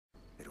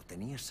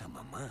tenías a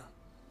mamá,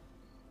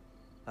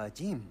 a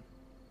Jim.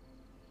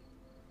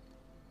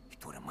 ¿Y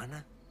tu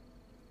hermana?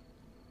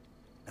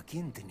 ¿A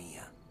quién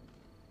tenía?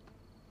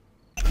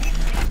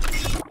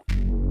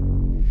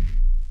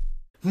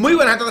 Muy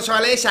buenas a todos,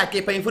 chavales, aquí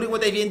es Painfuri, como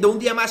estáis viendo, un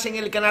día más en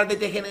el canal de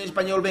TGN en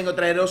español vengo a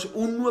traeros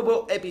un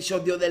nuevo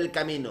episodio del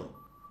Camino,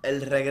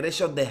 el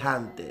regreso de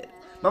Hunter.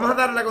 Vamos a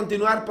darle a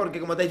continuar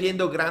porque, como estáis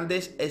viendo,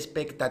 grandes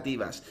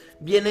expectativas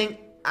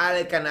vienen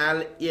al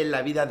canal y en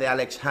la vida de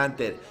Alex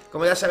Hunter.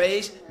 Como ya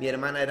sabéis, mi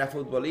hermana era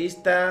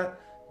futbolista,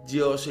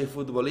 yo soy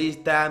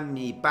futbolista,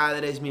 mi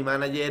padre es mi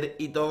manager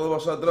y todos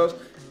vosotros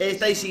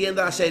estáis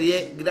siguiendo la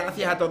serie.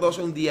 Gracias a todos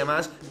un día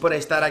más por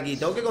estar aquí.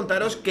 Tengo que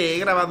contaros que he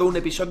grabado un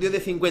episodio de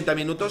 50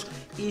 minutos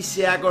y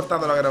se ha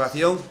cortado la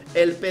grabación.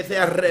 El PC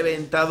ha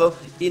reventado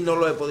y no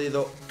lo he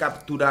podido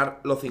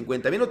capturar los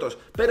 50 minutos.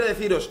 Pero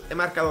deciros, he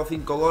marcado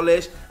 5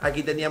 goles.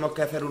 Aquí teníamos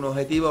que hacer un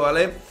objetivo,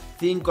 ¿vale?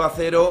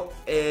 5-0,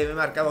 he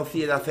marcado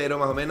 7-0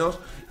 más o menos.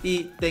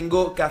 Y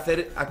tengo que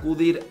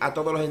acudir a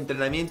todos los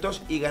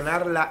entrenamientos y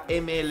ganar la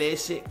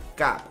MLS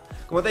Cup.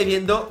 Como estáis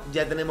viendo,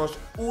 ya tenemos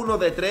 1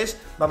 de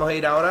 3. Vamos a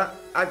ir ahora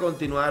a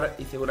continuar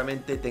y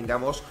seguramente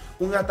tengamos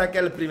un ataque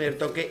al primer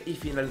toque y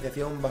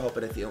finalización bajo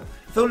presión.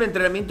 Es un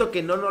entrenamiento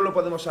que no nos lo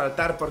podemos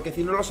saltar, porque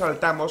si no lo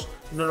saltamos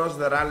no nos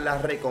darán la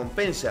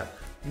recompensa.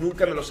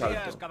 Nunca me lo salto.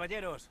 Buenos días,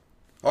 caballeros.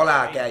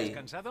 Hola, ¿qué hay?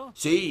 ¿Descansado?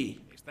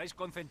 Sí. ¿Estáis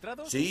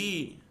concentrados?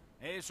 Sí.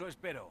 Eso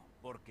espero,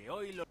 porque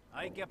hoy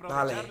hay que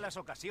aprovechar las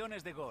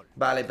ocasiones de gol.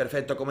 Vale,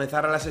 perfecto,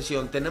 comenzar la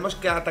sesión. Tenemos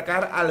que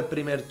atacar al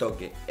primer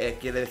toque.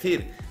 Quiere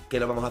decir que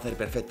lo vamos a hacer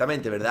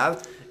perfectamente, ¿verdad?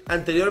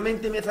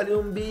 Anteriormente me salió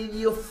un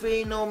vídeo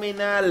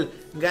fenomenal.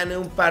 Gané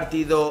un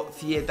partido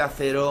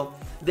 7-0.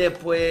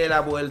 Después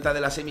la vuelta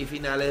de las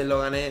semifinales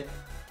lo gané.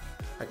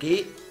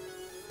 Aquí.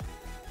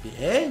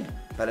 Bien.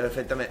 Vale,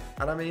 perfectamente.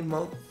 Ahora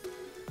mismo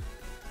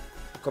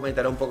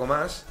comentaré un poco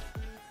más.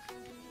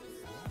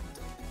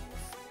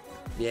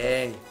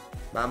 Bien,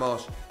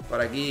 vamos, por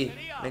aquí.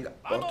 Venga,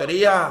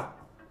 portería.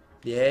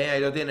 Bien, ahí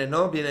lo tienes,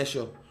 ¿no? Bien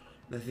hecho.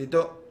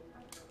 Necesito...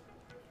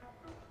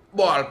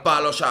 ¡Buah, al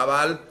palo,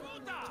 chaval!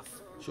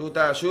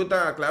 Chuta,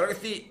 chuta, claro que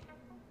sí.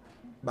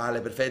 Vale,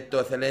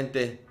 perfecto,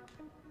 excelente.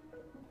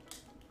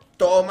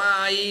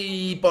 Toma,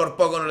 y por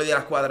poco no le di a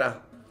la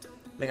escuadra.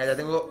 Venga, ya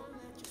tengo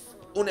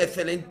un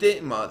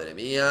excelente... Madre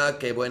mía,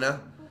 qué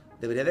buena.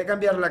 Debería de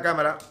cambiar la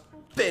cámara,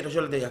 pero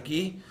yo le doy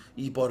aquí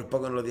y por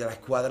poco no le di a la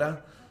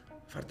escuadra.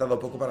 Faltado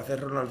poco para hacer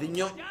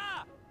Ronaldinho.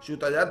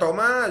 Chuta ya,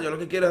 toma. Yo lo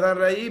que quiero es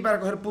darle ahí para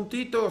coger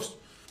puntitos.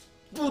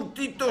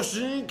 Puntitos,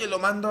 sí, que lo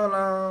mando a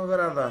la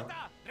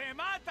grada.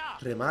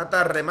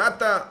 Remata,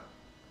 remata.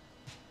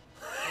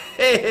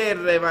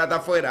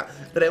 Remata fuera,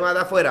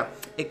 remata fuera.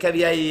 Es que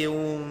había ahí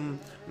una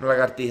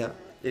lagartija.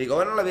 Y digo,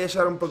 bueno, la voy a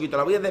echar un poquito,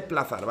 la voy a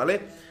desplazar,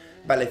 ¿vale?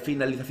 Vale,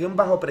 finalización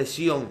bajo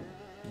presión.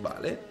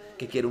 Vale,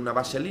 que quiero una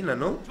vaselina,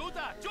 ¿no?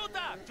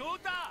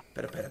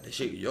 Pero espérate,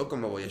 sí, ¿yo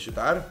cómo voy a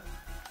chutar?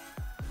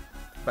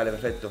 Vale,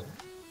 perfecto.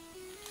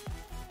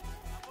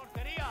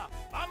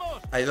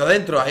 Ha ido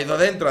dentro,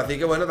 así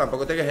que bueno,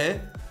 tampoco te quejes,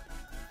 ¿eh?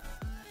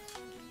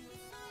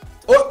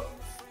 ¡Oh!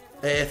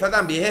 Esta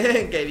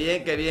también, qué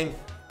bien, qué bien.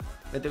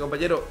 Vente,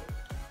 compañero.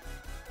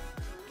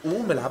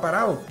 Me la ha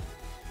parado.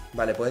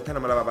 Vale, pues esta no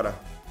me la va a parar.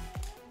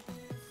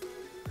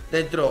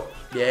 Dentro,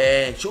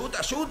 bien,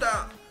 chuta,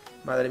 chuta.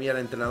 Madre mía, el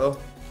entrenador.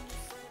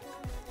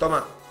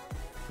 Toma.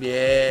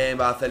 Bien,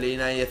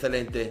 vaselina ahí,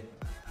 excelente.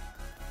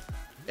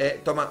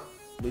 Toma.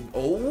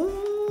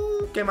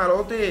 ¡Qué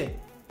malote!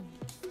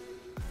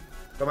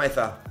 Toma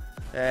esa.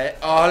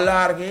 ¡Oh,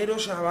 larguero,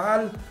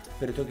 chaval!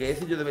 ¿Pero esto qué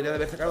es? Yo debería de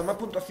haber sacado más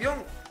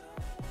puntuación.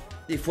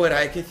 Y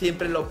fuera, es que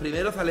siempre los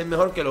primeros salen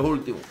mejor que los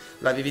últimos.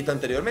 Lo habéis visto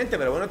anteriormente,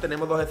 pero bueno,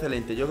 tenemos dos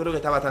excelentes. Yo creo que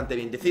está bastante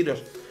bien.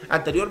 Deciros,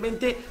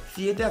 anteriormente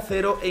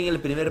 7-0 en el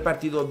primer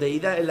partido de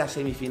ida en las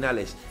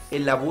semifinales.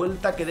 En la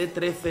vuelta quedé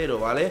 3-0,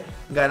 ¿vale?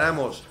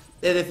 Ganamos.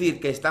 Es decir,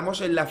 que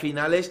estamos en las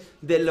finales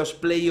de los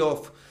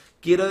playoffs.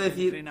 Quiero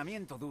decir... El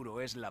entrenamiento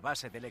duro es la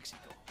base del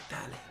éxito.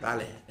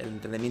 Vale, el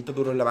entrenamiento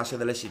duro es la base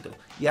del éxito.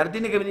 Y ahora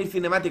tiene que venir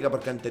cinemática,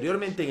 porque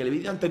anteriormente, en el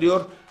vídeo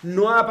anterior,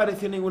 no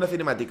apareció ninguna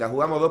cinemática.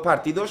 Jugamos 2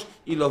 partidos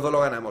y los 2 lo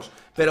ganamos.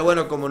 Pero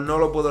bueno, como no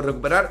lo puedo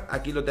recuperar,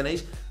 aquí lo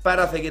tenéis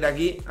para seguir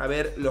aquí a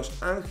ver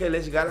Los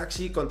Ángeles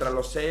Galaxy contra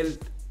los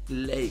Salt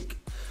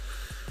Lake.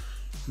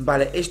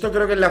 Vale, esto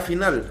creo que es la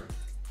final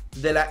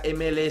de la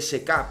MLS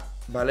Cup,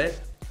 ¿vale?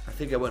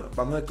 Así que bueno,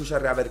 vamos a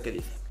escuchar a ver qué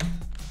dice.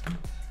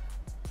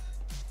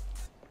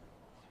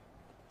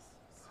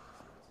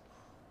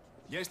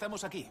 Ya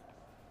estamos aquí.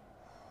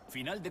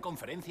 Final de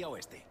Conferencia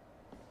Oeste.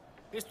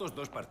 Estos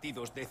 2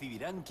 partidos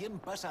decidirán quién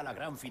pasa a la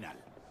gran final.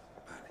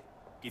 Vale.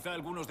 Quizá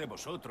algunos de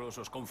vosotros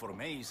os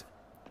conforméis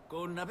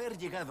con haber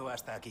llegado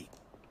hasta aquí.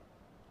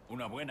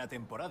 Una buena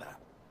temporada.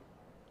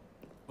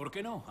 ¿Por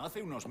qué no?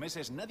 Hace unos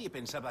meses nadie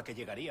pensaba que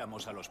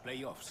llegaríamos a los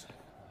playoffs.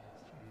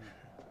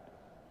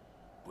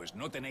 Pues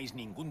no tenéis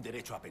ningún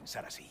derecho a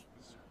pensar así.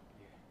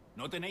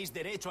 No tenéis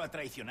derecho a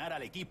traicionar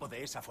al equipo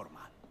de esa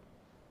forma.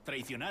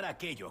 Traicionar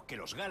aquello que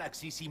los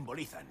Galaxy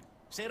simbolizan.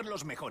 Ser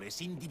los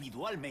mejores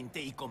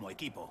individualmente y como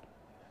equipo.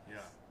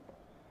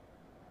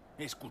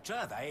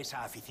 Escuchad a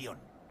esa afición.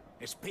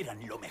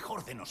 Esperan lo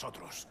mejor de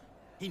nosotros.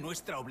 Y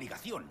nuestra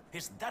obligación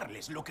es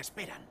darles lo que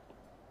esperan.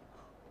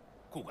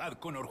 Jugad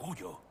con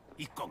orgullo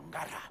y con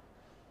garra.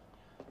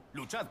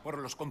 Luchad por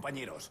los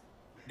compañeros.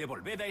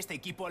 Devolved a este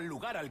equipo al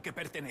lugar al que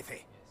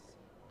pertenece.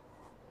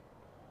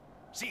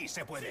 Sí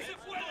se puede.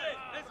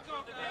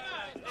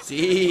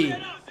 Sí.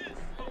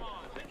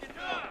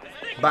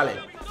 Vale.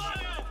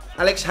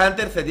 Alex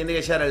Hunter se tiene que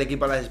echar el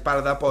equipo a la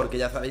espalda porque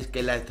ya sabéis que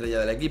es la estrella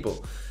del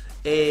equipo.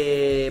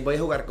 Voy a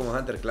jugar como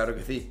Hunter, claro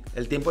que sí.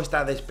 El tiempo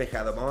está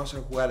despejado, vamos a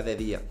jugar de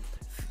día.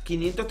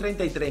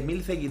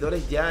 533.000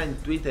 seguidores ya en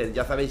Twitter.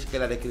 Ya sabéis que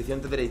en la descripción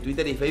tendréis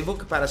Twitter y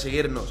Facebook para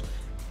seguirnos.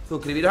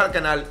 Suscribiros al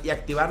canal y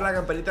activar la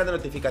campanita de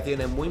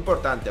notificaciones, muy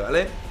importante,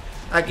 ¿vale?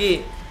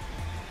 Aquí.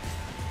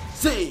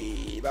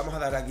 Sí, vamos a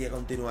dar aquí a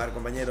continuar,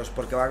 compañeros,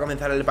 porque va a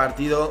comenzar el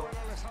partido.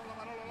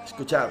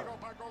 Escuchad.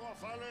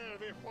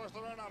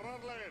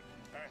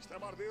 Este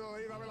partido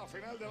de ida de la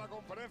final de la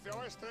conferencia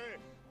oeste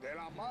de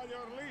la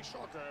Major League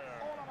Soccer.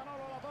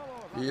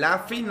 La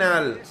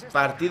final,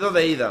 partido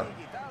de ida.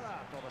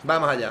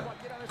 Vamos allá,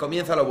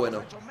 comienza lo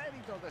bueno.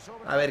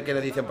 A ver qué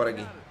le dicen por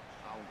aquí.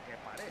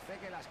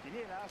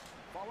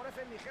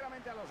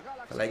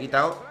 Te la he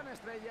quitado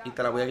y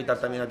te la voy a quitar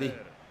también a ti.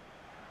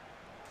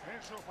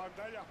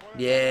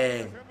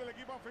 Bien.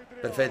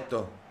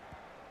 Perfecto.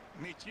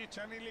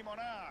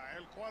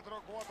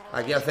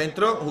 Aquí al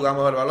centro,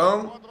 jugamos el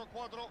balón.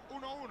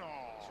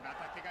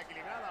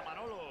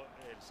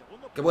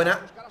 Qué buena.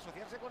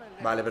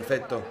 Vale,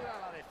 perfecto.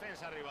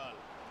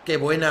 Qué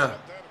buena.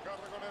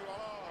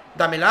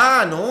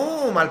 Dámela,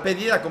 no, mal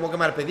pedida. ¿Cómo que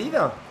mal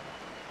pedida?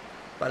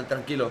 Vale,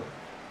 tranquilo.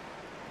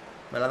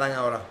 Me la dan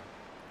ahora.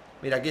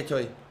 Mira, aquí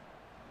estoy.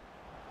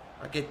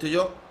 Aquí estoy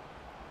yo.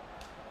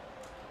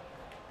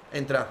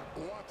 Entra.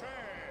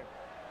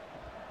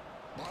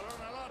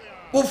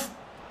 Uf,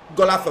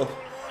 golazo.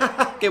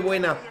 Qué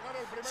buena.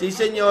 Sí,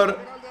 señor.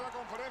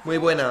 Muy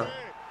buena.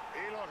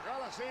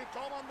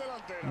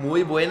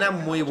 Muy buena,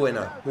 muy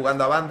buena.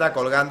 Jugando a banda,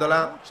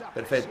 colgándola.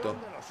 Perfecto.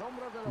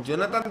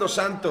 Jonathan dos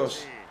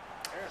Santos.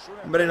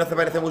 Hombre, no se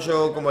parece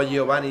mucho como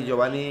Giovanni.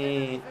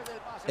 Giovanni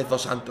es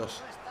dos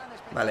Santos.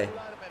 Vale.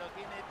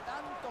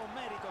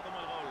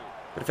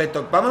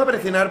 Perfecto. Vamos a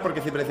presionar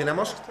porque si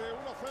presionamos...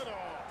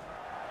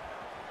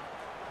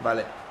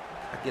 Vale.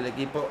 Aquí el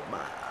equipo.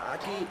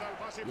 Aquí.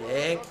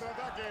 Bien.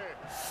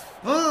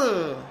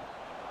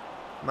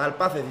 Mal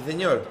pase, sí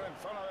señor.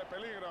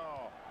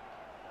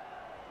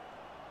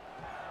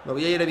 Me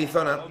voy a ir a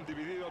Bizona.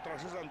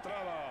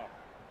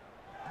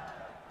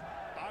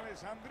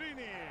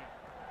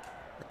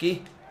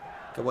 Aquí.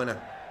 Qué buena.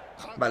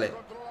 Vale.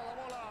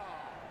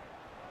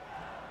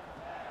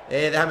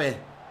 Déjame.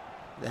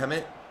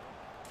 Déjame.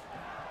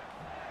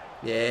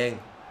 Bien.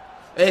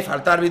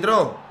 Falta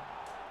árbitro.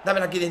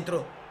 Dámela aquí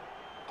dentro.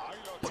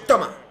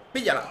 Toma,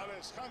 píllala.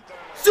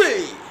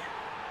 ¡Sí!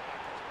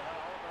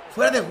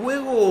 ¡Fuera de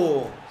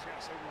juego!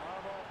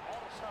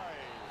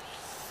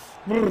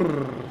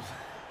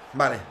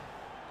 Vale.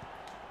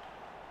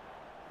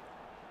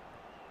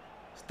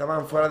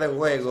 Estaban fuera de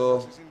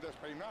juego.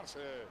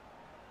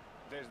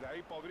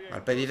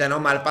 Mal pedida, no,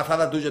 mal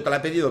pasada tuyo. Te la he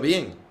pedido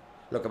bien.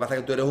 Lo que pasa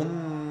es que tú eres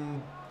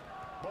un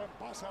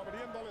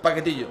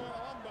paquetillo.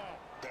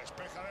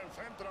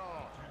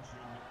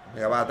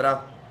 Venga, va atrás.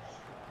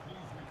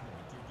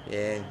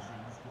 Bien.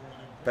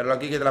 Pero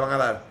aquí que te la van a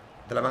dar.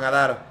 Te la van a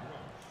dar.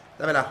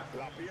 Dámela.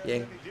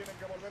 Bien.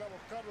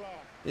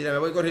 Mira, me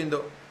voy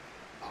corriendo.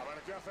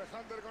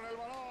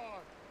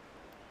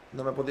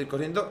 ¿No me puedo ir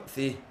corriendo?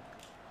 Sí.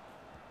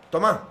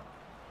 Toma.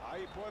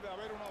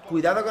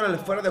 Cuidado con el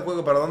fuera de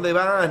juego. ¿Para dónde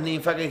vas,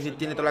 ninfa? Que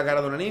tiene toda la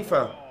cara de una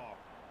ninfa.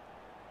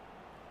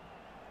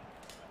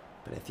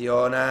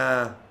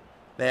 Presiona.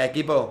 Venga,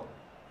 equipo.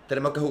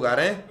 Tenemos que jugar,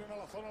 ¿eh?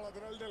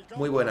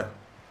 Muy buena.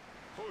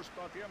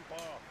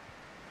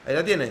 Ahí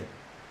la tiene.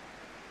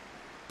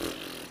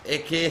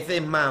 Es que ese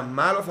es más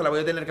malo. Se la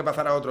voy a tener que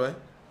pasar a otro, ¿eh?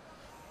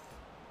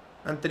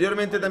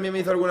 Anteriormente también me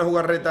hizo alguna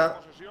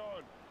jugarreta.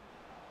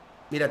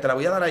 Mira, te la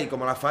voy a dar ahí.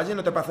 Como la falle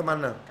no te paso más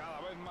nada.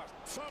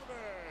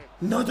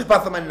 No te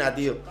paso más nada,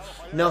 tío.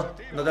 No,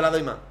 no te la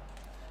doy más.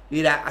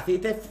 Mira, así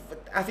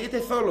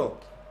estés solo.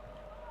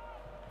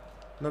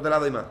 No te la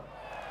doy más.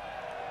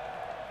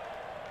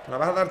 Me la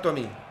vas a dar tú a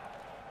mí.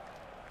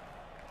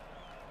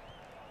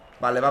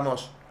 Vale,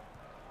 vamos.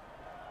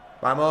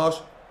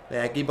 Vamos.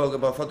 Equipo, que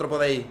vosotros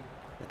podéis.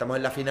 Estamos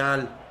en la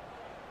final.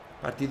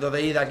 Partido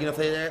de ida. Aquí no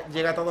se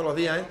llega todos los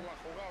días, ¿eh?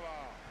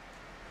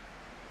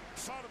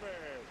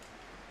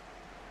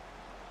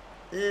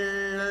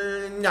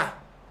 Ña.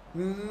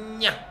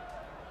 Ña.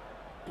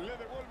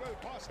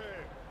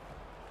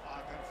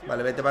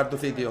 Vale, vete para tu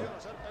sitio.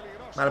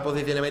 Mal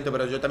posicionamiento,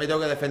 pero yo también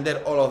tengo que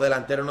defender. O los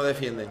delanteros no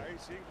defienden.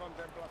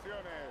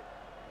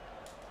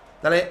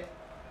 Dale.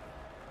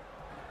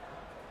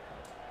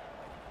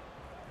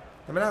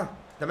 Dámela,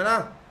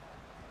 dámela.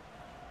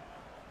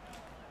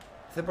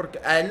 Ese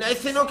porque...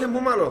 ese no, que es muy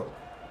malo.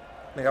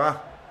 Venga,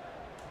 va.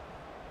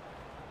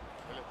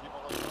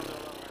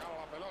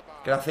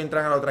 Que la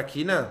centran a la otra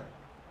esquina.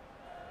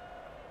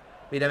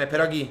 Mira, me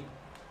espero aquí.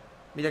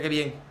 Mira qué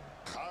bien.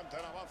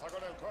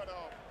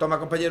 Toma,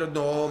 compañero.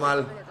 No,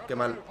 mal. Qué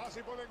mal.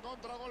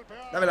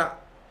 Dámela.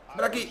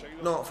 Dámela aquí.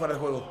 No, fuera de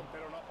juego.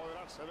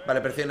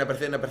 Vale, presiona,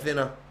 presiona,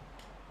 presiona.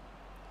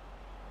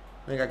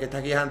 Venga, que está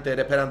aquí Hunter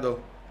esperando.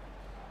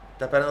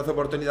 Está esperando su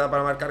oportunidad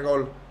para marcar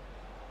gol.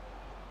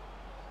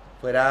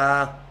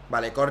 Fuera.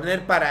 Vale,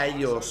 córner para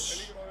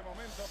ellos.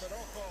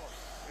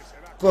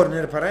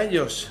 Córner para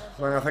ellos.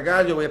 Van a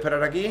sacar, yo voy a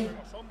esperar aquí.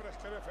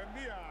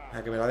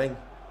 A que me la den.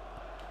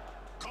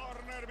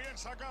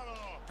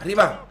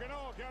 Arriba.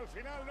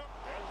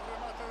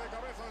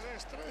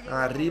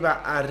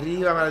 Arriba,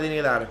 arriba me la tiene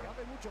que dar.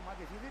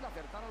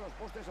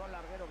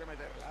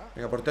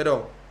 Venga,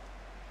 portero.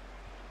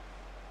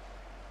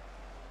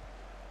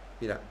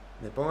 Mira,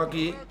 me pongo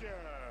aquí.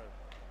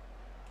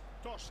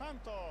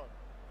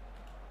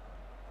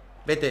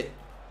 Vete.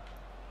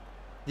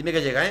 Dime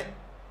que llega, ¿eh?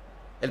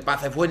 El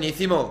pase es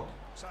buenísimo.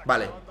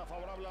 Vale.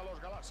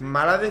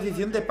 Mala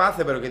decisión de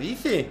pase, pero ¿qué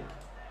dice?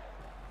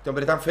 Este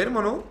hombre está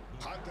enfermo, ¿no?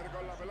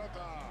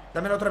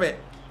 Dámela otra vez.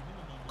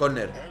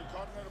 Corner.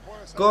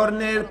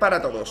 Corner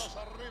para todos.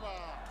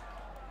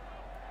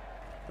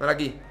 Ahora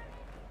aquí.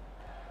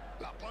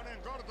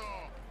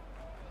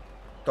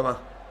 Toma.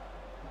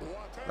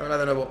 Dámela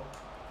de nuevo.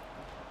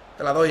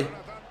 Te la doy.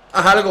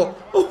 ¡Haz algo!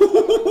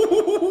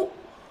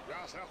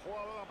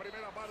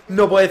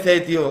 No puede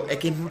ser, tío. Es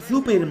que es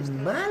súper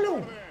malo.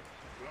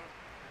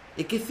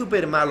 Es que es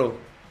súper malo.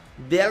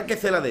 De al que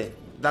se la dé.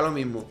 Da lo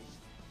mismo.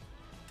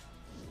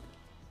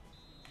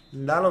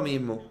 Da lo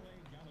mismo.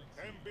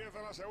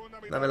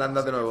 Dámela,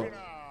 anda de nuevo.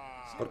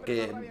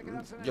 Porque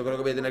yo creo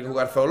que voy a tener que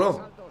jugar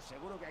solo.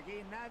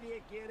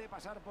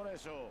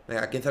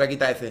 Venga, ¿quién se la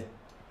quita ese?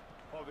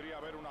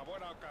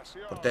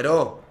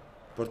 Portero.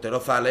 Portero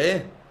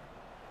sale.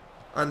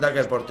 Anda que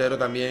el portero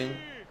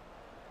también.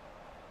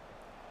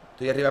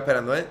 Estoy arriba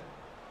esperando, ¿eh?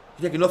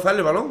 Y aquí no sale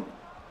el balón.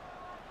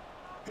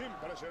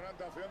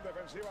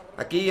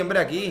 Aquí, hombre,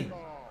 aquí.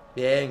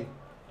 Bien.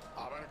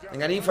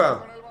 Venga,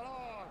 Ninfa.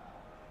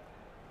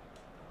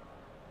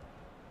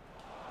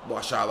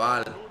 Buah,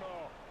 chaval.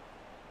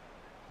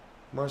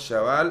 Buah,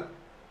 chaval.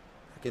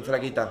 ¿Quién se la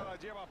quita?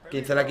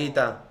 ¿Quién se la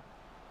quita?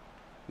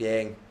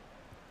 Bien.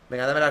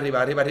 Venga, dámela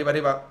arriba, arriba, arriba,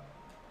 arriba.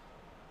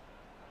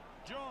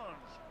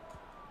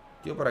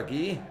 Tío, por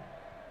aquí.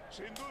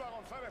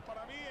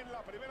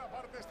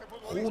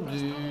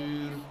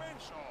 Joder.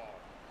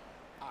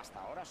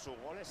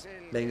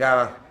 Venga,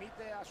 va.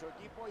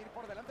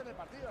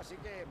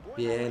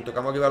 Bien,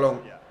 tocamos aquí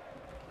balón.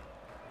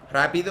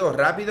 Rápido,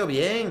 rápido,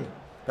 bien.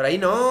 Pero ahí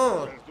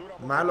no.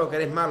 Malo, que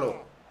eres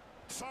malo.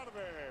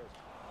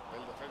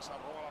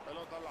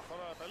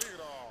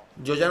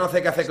 Yo ya no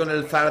sé qué hacer con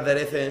el Zarder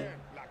ese.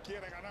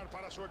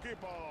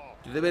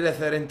 Yo debería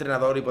ser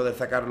entrenador y poder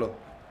sacarlo.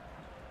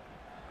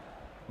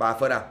 Va,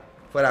 fuera,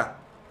 fuera.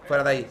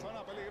 Fuera de ahí.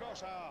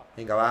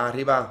 Venga, va,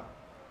 arriba.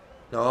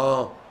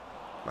 No.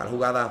 Mal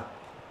jugada.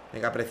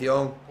 Venga,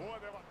 presión.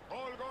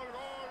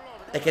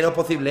 Es que no es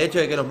posible, hecho,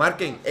 de que nos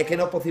marquen. Es que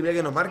no es posible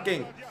que nos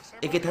marquen.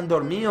 Es que están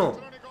dormidos.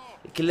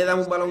 Es que le dan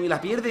un balón y la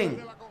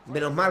pierden.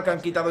 Menos mal que han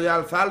quitado ya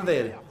al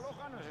Falder.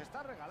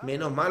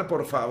 Menos mal,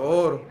 por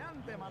favor.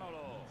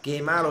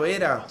 Qué malo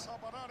era.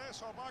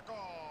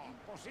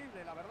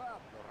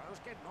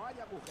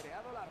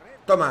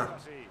 Toma.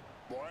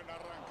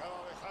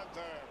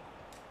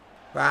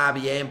 Va,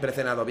 bien,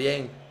 presionado,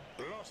 bien.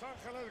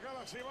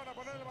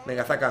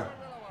 Venga, saca.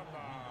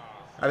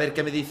 A ver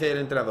qué me dice el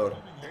entrenador.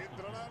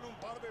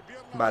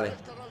 Vale.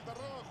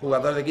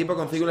 Jugador de equipo,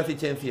 consigue una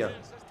asistencia.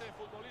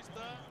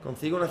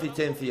 Consigue una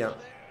asistencia.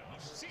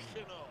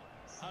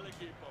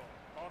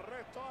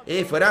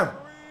 Fuera.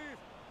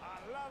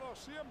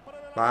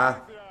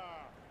 Va.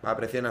 Va,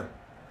 presiona.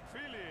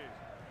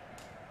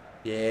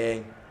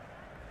 Bien.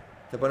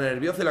 Se pone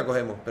nervioso y la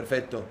cogemos.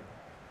 Perfecto.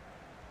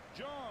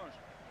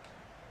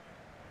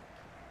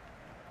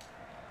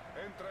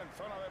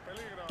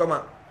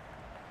 Toma.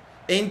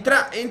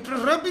 Entra, entra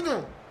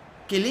rápido.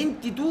 ¡Qué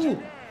lentitud!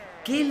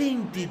 ¡Qué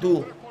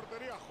lentitud!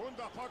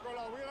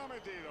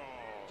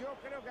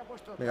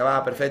 Venga,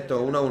 va,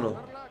 perfecto. 1-1.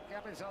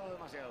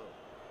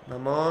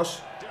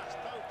 Vamos.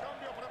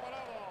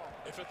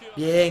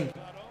 Bien.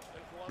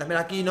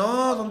 Dámela aquí.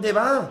 No, ¿dónde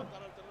va?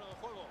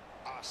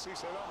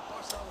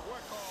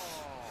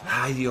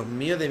 Ay, Dios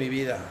mío de mi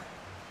vida.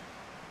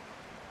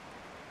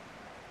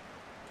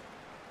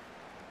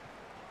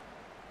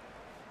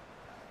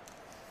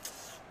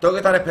 Tengo que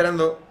estar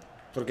esperando,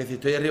 porque si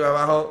estoy arriba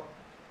abajo.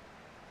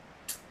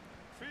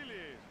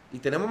 Y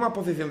tenemos más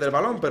posición del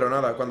balón, pero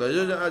nada, cuando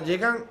ellos ya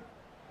llegan,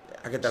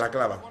 a que te la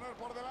clava.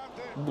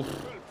 Uf.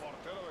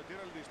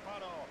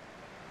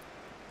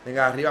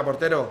 Venga, arriba,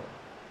 portero.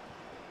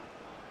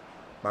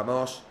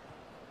 Vamos.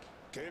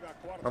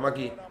 Vamos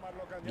aquí.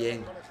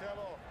 Bien.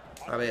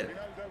 A ver.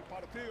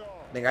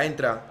 Venga,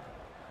 entra.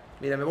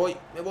 Mira, me voy,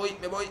 me voy,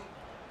 me voy.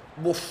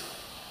 Uf.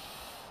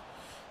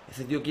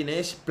 Ese tío, ¿quién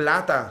es?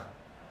 Plata.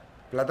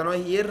 Plata no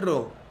es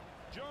hierro.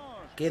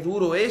 Qué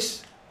duro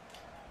es.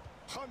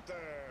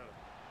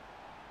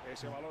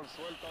 Ese balón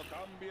suelto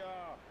cambia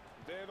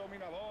de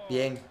dominador.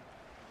 Bien.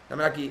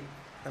 Dámela aquí.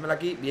 Dámela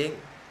aquí. Bien.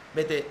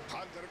 Vete.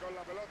 Hunter con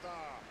la pelota.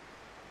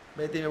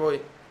 Vete y me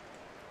voy.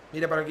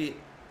 Mira por aquí.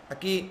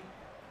 Aquí.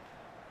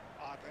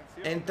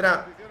 Atención, Entra.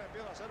 la posición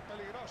empieza a ser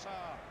peligrosa.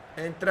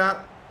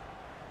 Entra.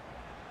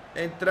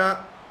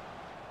 Entra.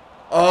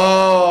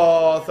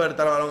 ¡Oh!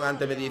 Suelta el balón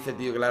antes, me dice,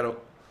 tío,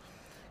 claro.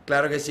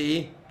 Claro que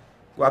sí.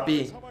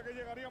 Guapi. Pensaba que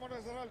llegaríamos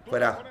desde la altura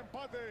Fuera. con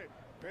empate,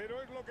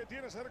 pero es lo que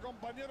tiene ser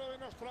compañero de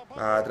nuestra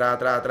parte. Atrás,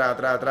 atrás, atrás,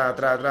 atrás, atrás,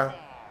 atrás, atrás.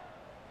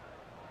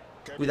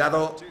 Qué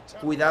Cuidado, bien, Chicha.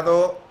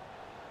 cuidado.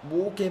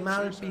 Qué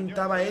mal Sí, señor,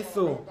 pintaba lleva la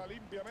eso. pelota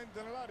limpiamente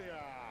en el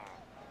área.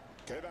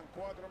 Quedan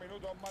 4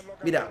 minutos más lo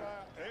que Mira.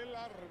 hará el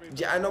árbitro.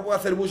 Ya no puedo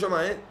hacer mucho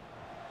más, ¿eh?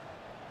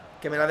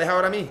 Que me la deja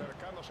ahora a mí.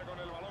 Acercándose con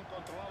el balón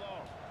controlado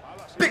a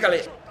la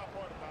 ¡Pícale! chuta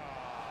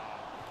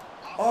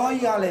puerta.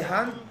 ¡Ay,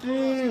 Alejandro!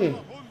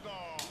 Punto.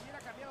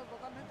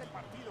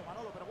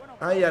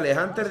 ¡Ay,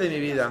 Alejandro de mi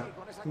vida!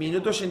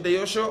 Minuto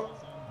 88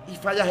 y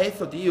fallas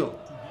eso, tío.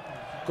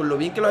 Con lo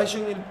bien que lo has hecho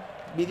en el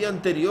vídeo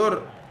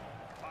anterior.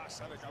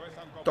 Pasa de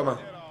cabeza un Toma.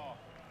 compañero.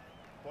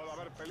 Puede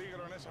haber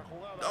peligro en esa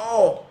jugada.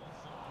 ¡No!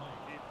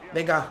 Y pierde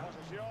Venga. la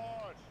posesión.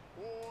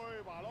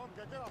 Uy, balón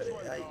que queda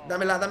suelto. Ay,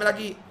 dámela, dámela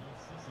aquí.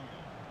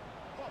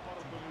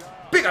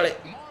 Oportunidad. ¡Pégale!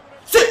 Madre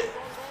 ¡Sí! mía,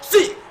 gol, gol.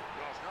 ¡Sí!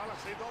 Los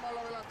Galaxy toman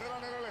la delantera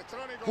en el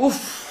electrónico.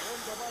 Uf.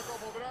 Pregunto, Paco,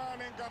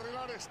 ¿podrán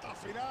encarrilar esta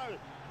final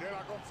de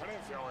la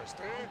conferencia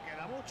oeste?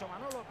 Queda mucho,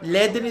 Manolo.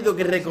 Le he tenido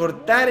que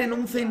recortar en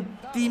 1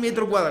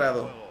 centímetro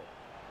cuadrado.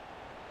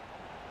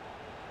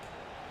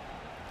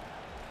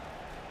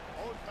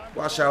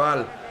 Guau,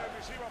 chaval.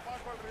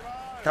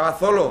 Estaba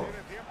solo.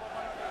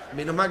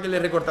 Menos mal que le he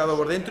recortado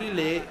por dentro y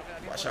le he...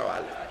 Guau,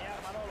 chaval.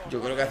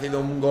 Yo creo que ha sido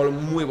un gol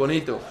muy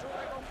bonito.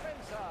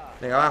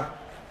 Venga, va.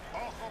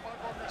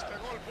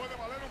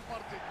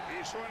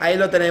 Ahí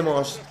lo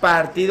tenemos.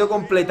 Partido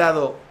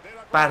completado.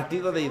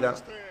 Partido de ida.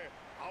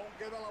 Aún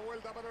queda la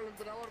vuelta, pero el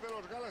entrenador de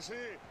los Galaxy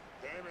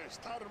debe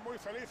estar muy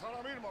feliz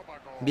ahora mismo,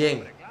 Paco.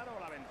 Bien.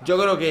 Yo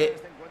creo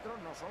que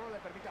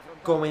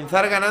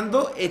comenzar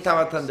ganando está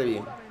bastante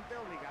bien.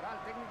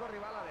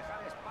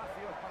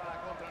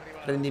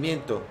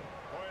 Rendimiento.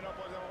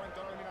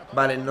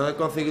 Vale, no he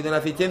conseguido una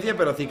asistencia,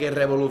 pero sí que he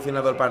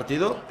revolucionado el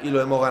partido y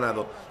lo hemos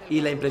ganado.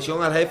 Y la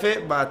impresión al jefe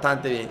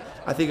bastante bien.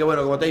 Así que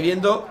bueno, como estáis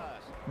viendo,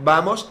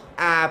 vamos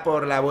a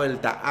por la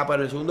vuelta, a por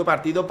el segundo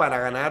partido para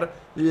ganar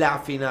la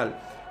final.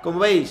 Como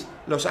veis,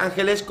 Los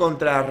Ángeles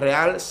contra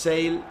Real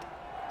Salt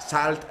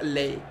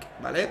Lake,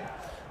 ¿vale?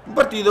 Un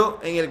partido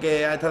en el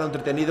que ha estado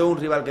entretenido, un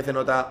rival que se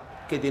nota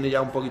que tiene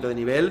ya un poquito de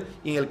nivel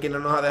y en el que no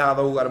nos ha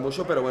dejado jugar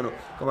mucho, pero bueno,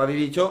 como habéis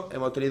dicho,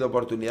 hemos tenido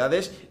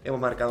oportunidades,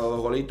 hemos marcado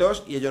 2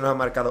 golitos y ellos nos han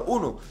marcado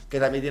 1, que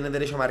también tienen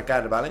derecho a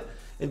marcar, ¿vale?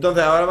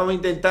 Entonces ahora vamos a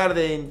intentar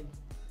de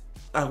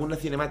alguna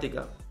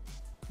cinemática,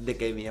 de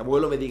que mi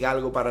abuelo me diga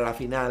algo para la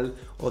final,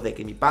 o de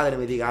que mi padre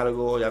me diga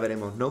algo, ya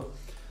veremos, ¿no?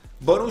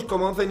 Bonus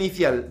como 11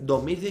 inicial,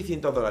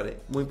 2.600 dólares,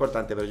 muy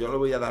importante, pero yo lo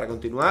voy a dar a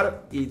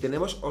continuar y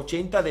tenemos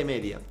 80 de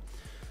media.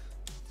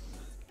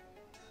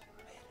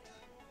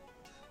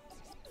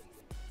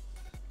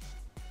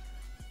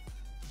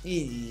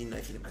 Y no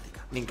hay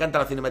cinemática. Me encanta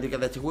la cinemática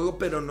de este juego,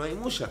 pero no hay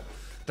mucha.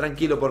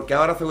 Tranquilo, porque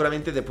ahora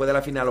seguramente después de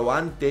la final o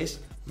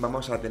antes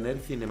vamos a tener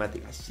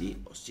cinemática,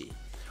 sí o sí.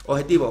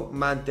 Objetivo,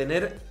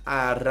 mantener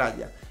a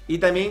raya. Y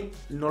también,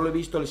 no lo he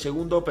visto el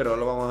segundo, pero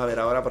lo vamos a ver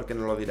ahora porque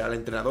nos lo dirá el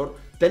entrenador.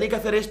 Tenéis que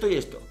hacer esto y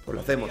esto, pues lo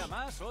hacemos.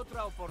 Más,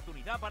 otra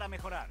oportunidad para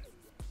mejorar.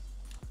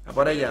 A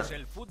por ella.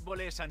 El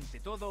fútbol es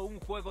ante todo un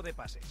juego de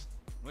pases.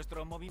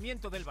 Nuestro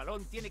movimiento del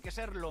balón tiene que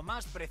ser lo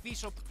más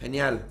preciso.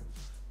 Genial,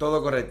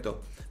 todo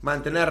correcto.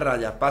 Mantener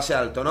raya, pase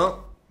alto,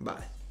 ¿no?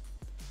 Vale.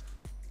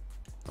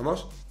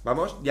 Vamos,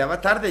 vamos, ya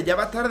va tarde, ya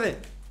va tarde.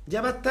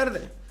 Ya va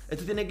tarde.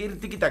 Esto tiene que ir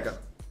tiki-taka.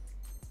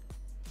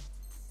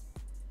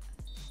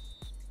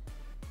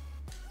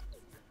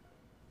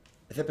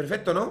 Ese es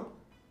perfecto, ¿no?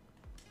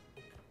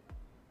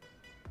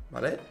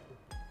 ¿Vale?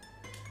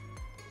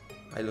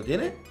 Ahí lo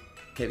tiene.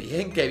 ¡Qué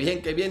bien, qué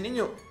bien, qué bien,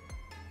 niño!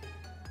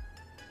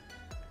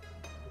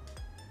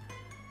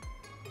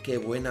 ¡Qué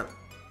buena!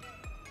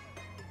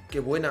 ¡Qué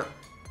buena!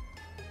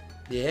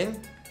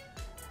 Bien.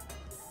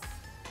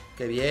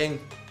 ¡Qué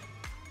bien!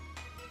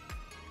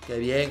 ¡Qué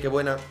bien, qué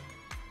buena!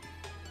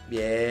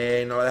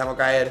 Bien, no la dejamos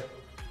caer.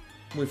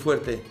 Muy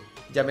fuerte.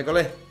 Ya me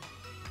colé.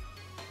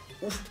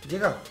 ¡Uf!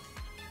 Llega.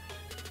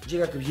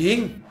 Llega, qué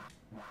bien.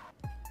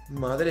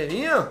 Madre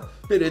mía.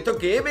 ¿Pero esto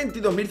qué es?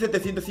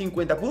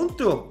 22.750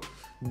 puntos.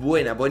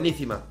 Buena,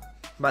 buenísima.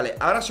 Vale,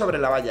 ahora sobre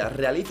la valla.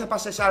 Realiza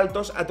pases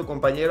altos a tu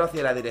compañero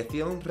hacia la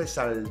dirección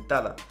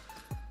resaltada.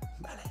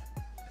 Vale,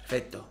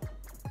 perfecto.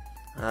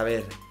 A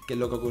ver, ¿qué es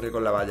lo que ocurre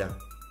con la valla?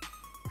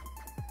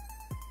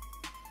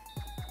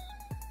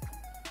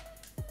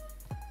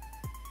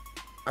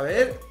 A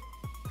ver.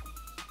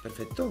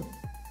 Perfecto.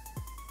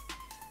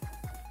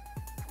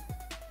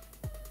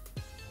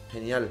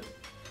 Genial.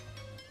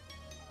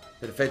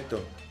 Perfecto.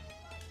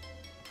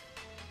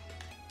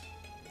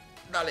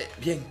 Dale,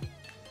 bien.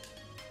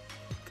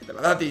 Que te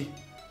la da a ti.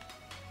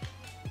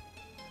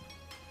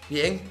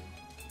 Bien.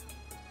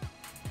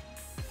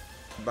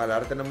 Vale,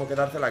 ahora tenemos que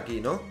dársela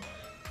aquí, ¿no?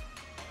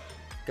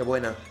 Qué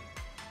buena.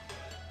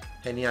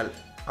 Genial.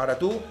 Ahora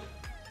tú,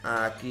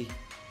 aquí.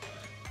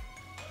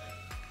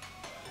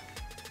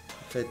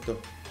 Perfecto.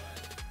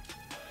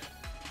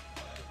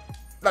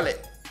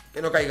 Dale,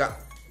 que no caiga.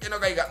 Que no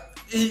caiga.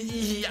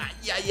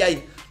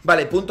 Ay.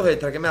 Vale, puntos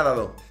extra, ¿qué me ha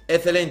dado?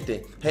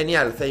 Excelente,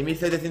 genial,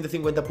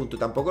 6.750 puntos.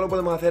 Tampoco lo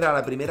podemos hacer a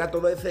la primera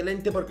todo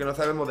excelente porque no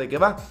sabemos de qué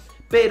va.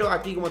 Pero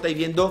aquí, como estáis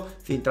viendo,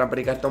 sin trampa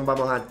y cartón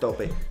vamos al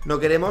tope. No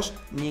queremos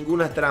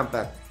ninguna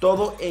trampa,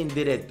 todo en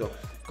directo.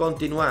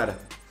 Continuar,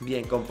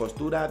 bien,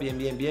 compostura,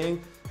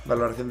 bien.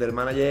 Valoración del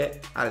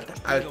manager,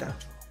 alta.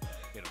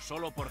 Pero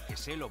solo porque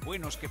sé lo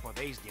buenos que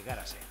podéis llegar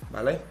a ser.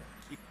 Vale.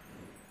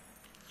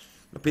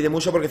 Nos pide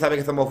mucho porque sabe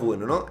que somos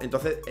buenos, ¿no?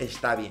 Entonces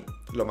está bien.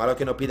 Lo malo es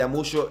que nos pida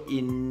mucho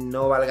y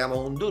no valgamos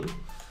un duro.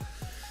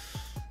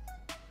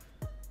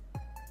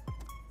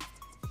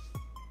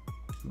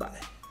 Vale.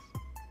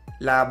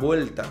 La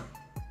vuelta.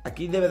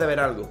 Aquí debe de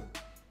haber algo.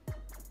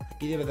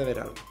 Debe de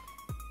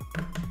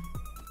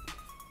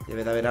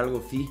haber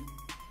algo, sí.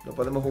 No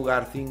podemos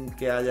jugar sin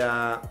que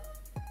haya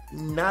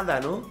nada,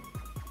 ¿no?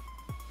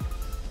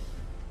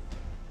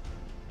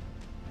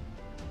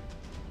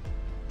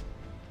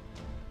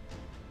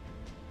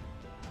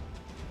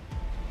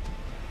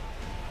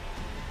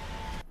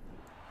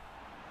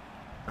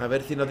 A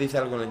ver si nos dice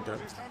algo en la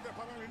entrada. Instantes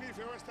para el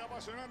inicio de este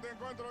apasionante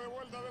encuentro de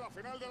vuelta de la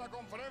final de la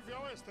Conferencia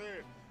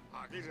Oeste.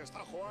 Aquí se está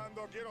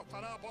jugando quién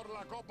optará por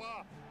la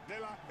Copa de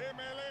la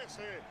MLS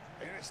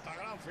en esta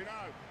gran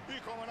final. Y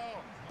como no,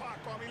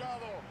 Paco a mi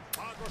lado.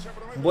 Paco se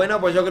promete.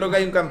 Bueno, pues yo creo que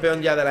hay un campeón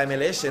ya de la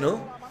MLS,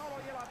 ¿no?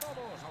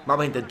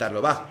 Vamos a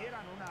intentarlo, va.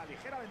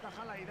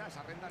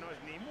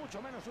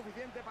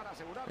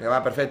 Venga,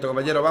 va, perfecto,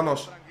 compañero,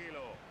 vamos.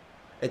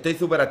 Estoy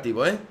súper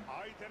activo, ¿eh?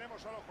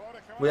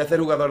 Voy a ser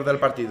jugador del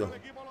partido.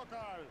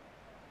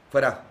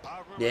 Fuera.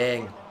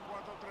 Bien.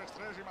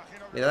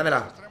 Mira,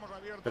 dámela.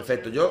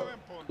 Perfecto, yo.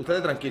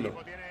 Ustedes tranquilo.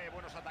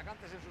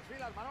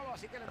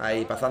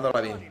 Ahí, pasándola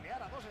bien.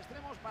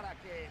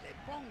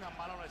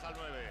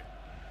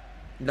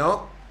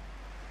 No.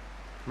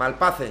 Mal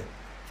pase.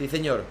 Sí,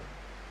 señor.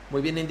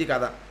 Muy bien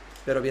indicada,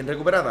 pero bien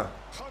recuperada.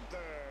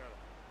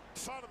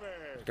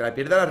 Que la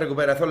pierda la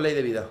recupera, eso es ley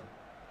de vida.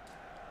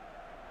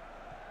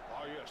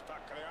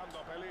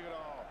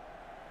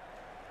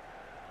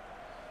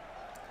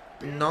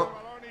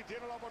 No.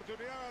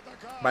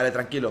 Vale,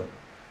 tranquilo.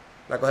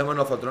 La cogemos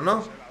nosotros,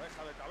 ¿no?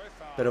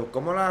 Pero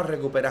 ¿cómo la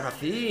recuperas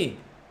así?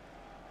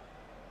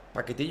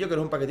 Paquetillo, que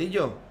eres un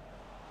paquetillo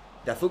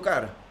de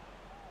azúcar.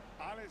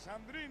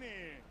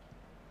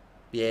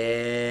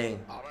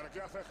 Bien.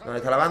 ¿Dónde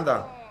está la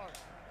banda?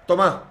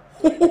 Toma.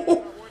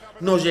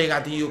 No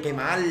llega, tío, qué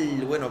mal.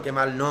 Bueno, qué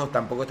mal no,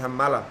 tampoco es tan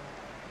mala.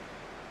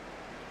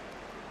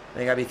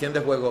 Venga, visión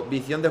de juego.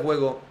 Visión de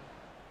juego.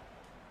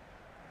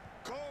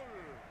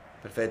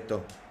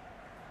 Perfecto.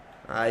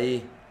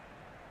 Ahí.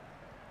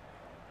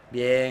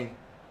 Bien.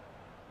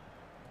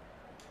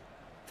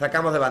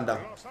 Sacamos de banda.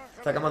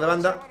 Sacamos de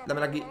banda.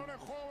 Dámela aquí.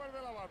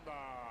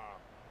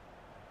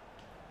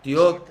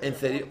 Tío, ¿en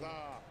serio?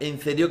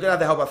 ¿En serio que la has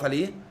dejado para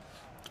salir?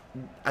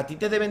 A ti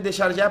te deben de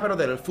echar ya, pero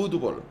del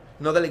fútbol.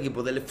 No del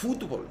equipo, del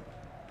fútbol.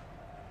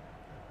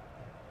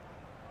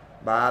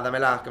 Va,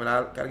 dámela,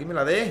 que alguien me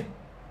la dé.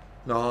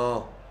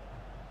 No.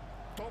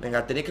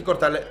 Venga, tenéis que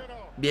cortarle.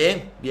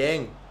 Bien,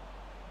 bien.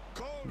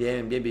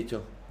 Bien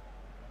visto.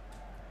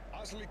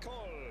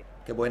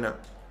 Qué buena.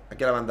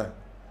 Aquí a la banda.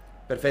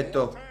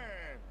 Perfecto.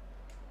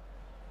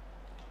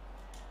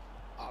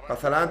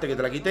 Pásala antes que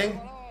te la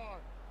quiten.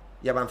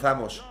 Y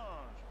avanzamos.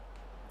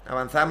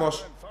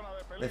 Avanzamos.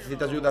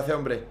 Necesito ayuda a ese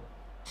hombre.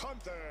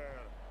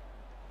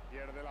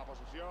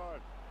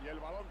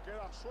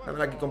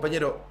 Dámela aquí,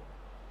 compañero.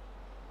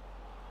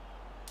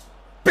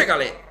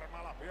 ¡Pégale!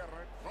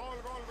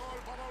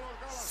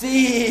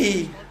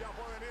 ¡Sí!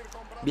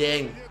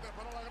 Bien.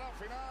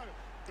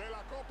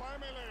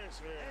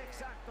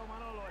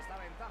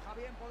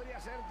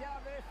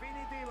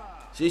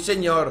 Sí,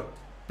 señor.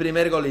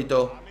 Primer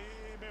golito.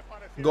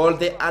 Gol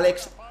de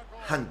Alex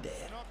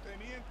Hunter.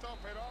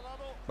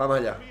 Vamos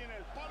allá.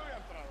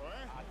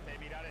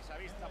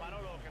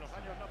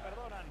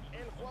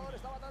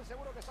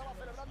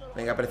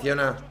 Venga,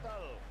 presiona.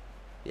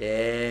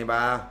 Bien,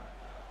 va.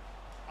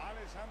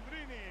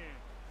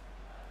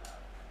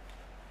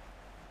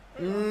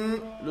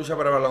 Lucha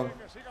por el balón.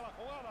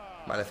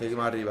 Vale,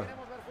 seguimos arriba.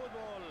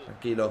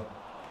 Tranquilo.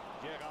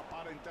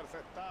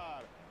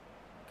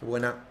 Qué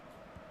buena.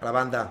 A la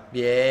banda.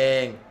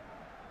 Bien.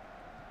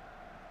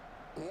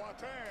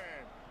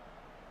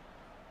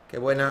 Qué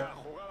buena.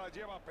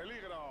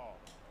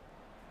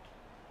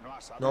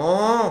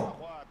 No.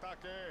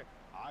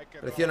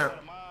 Presiona.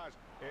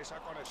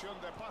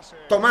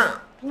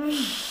 Toma.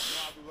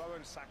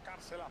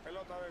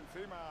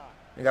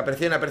 Venga,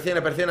 presiona.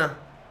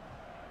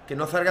 Que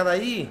no salga de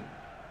ahí.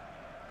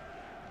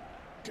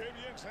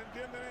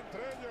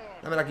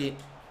 Dámela aquí.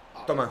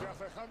 Toma.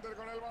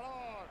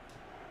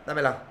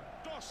 Dámela.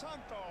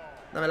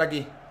 Dámela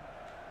aquí.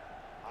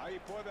 Ahí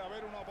puede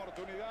haber una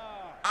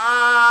oportunidad.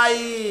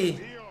 ¡Ay!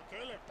 Tío,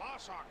 ¿qué le pasa?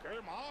 pasa?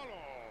 ¡Qué malo!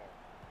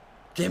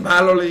 ¡Qué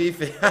malo! Le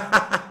dice.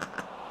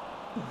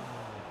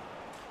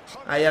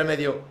 Ahí al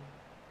medio.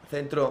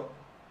 Centro.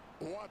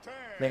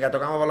 Venga,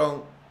 tocamos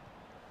balón.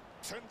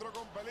 Centro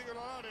con peligro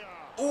al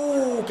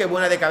área. ¡Qué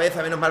buena de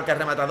cabeza! Menos mal que ha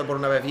rematado por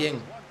una vez bien.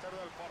 Guantes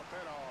del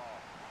portero.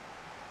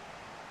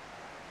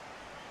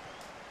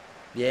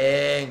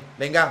 Bien.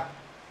 Venga.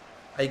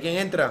 ¿Hay quien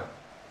entra?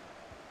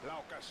 La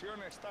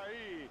ocasión está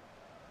ahí.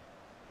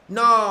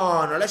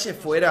 No, no la eches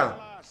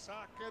fuera.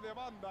 Saque de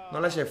banda. No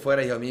la eches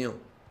fuera, hijo mío.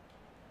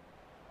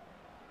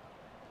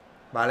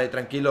 Vale,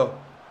 tranquilo.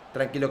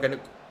 Tranquilo, que no,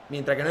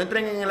 mientras que no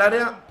entren en el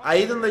área,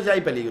 ahí es donde ya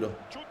hay peligro.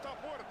 Chuta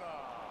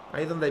puerta.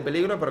 Ahí es donde hay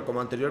peligro, pero como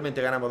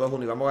anteriormente ganamos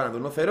 2-1 y vamos ganando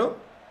 1-0.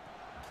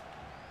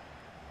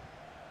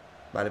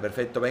 Vale,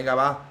 perfecto, venga,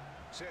 va.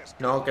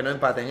 No, que no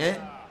empaten, ¿eh?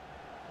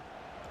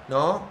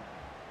 No.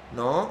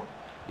 No.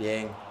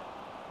 Bien.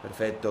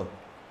 Perfecto.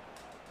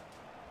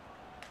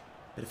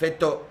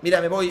 Perfecto. Mira,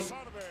 me voy.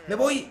 ¡Me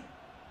voy!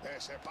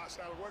 Ese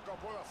pase al hueco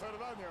puede hacer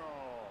daño.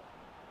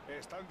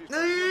 Están ¡Eh!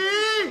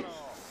 distrayendo.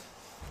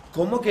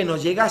 ¿Cómo que no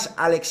llegas,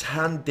 Alex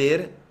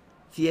Hunter,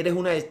 si eres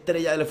una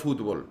estrella del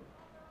fútbol?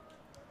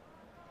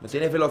 No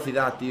tienes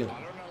velocidad, tío.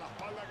 Balón a la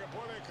espalda que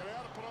puede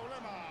crear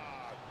problemas.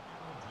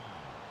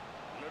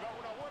 Le da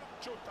una buena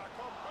chuta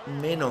con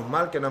peligro. Menos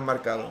mal que no han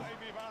marcado. Ay,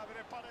 mi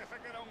madre, parece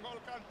que era un gol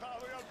cantado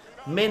y al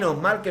final. Menos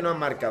mal que no han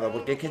marcado,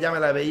 porque es que ya me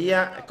la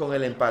veía con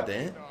el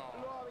empate, ¿eh?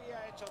 Lo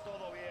había hecho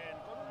todo bien.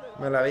 Con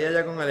un Me la veía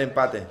ya con el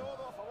empate.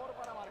 todo a favor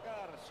para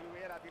marcar. Si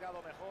hubiera tirado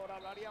mejor,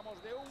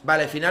 hablaríamos de un.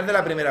 Vale, final de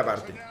la primera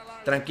parte.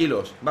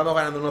 Tranquilos, vamos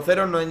ganando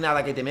 1-0, no hay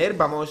nada que temer,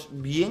 vamos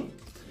bien.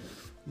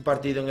 Un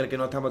partido en el que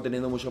no estamos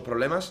teniendo muchos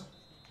problemas.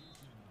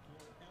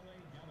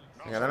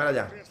 Venga, dámela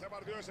ya. Este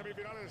partido de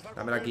semifinales está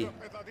Dámela aquí.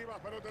 cumpliendo expectativas,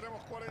 pero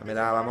tenemos 40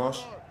 Dámela,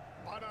 vamos.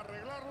 para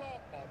arreglarlo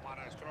o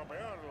para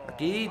estropearlo.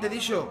 Aquí te he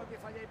dicho. Que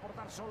falla y por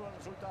tan solo el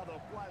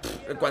resultado.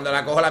 Cualquiera Cuando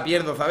la cojo la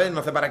pierdo, ¿sabes?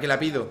 No sé para qué la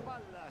pido.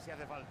 espalda si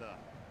hace falta.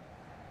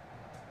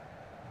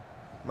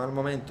 Mal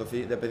momento,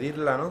 sí, de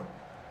pedirla, ¿no?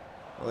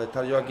 O de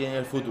estar yo aquí en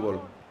el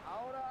fútbol.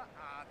 Ahora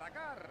a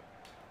atacar.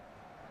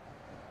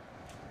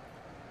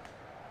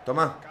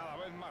 Toma. Cada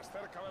vez más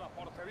cerca de la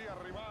portería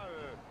rival.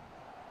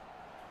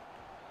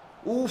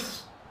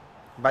 Uf.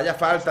 Vaya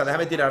falta,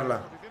 déjame tirarla.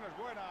 La posición es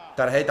buena.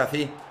 Tarjeta,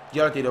 sí.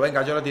 Yo la tiro,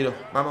 venga, yo la tiro.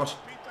 Vamos.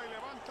 Pita y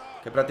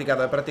levanta. Que he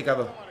practicado, he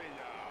practicado.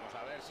 Vamos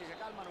a ver si se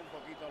calman un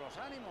poquito los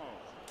ánimos.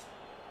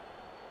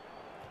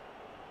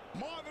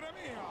 ¡Madre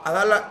mía! A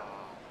darla.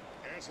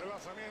 Ese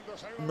lanzamiento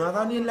se ha ido No ha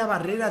dado ni en la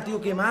barrera,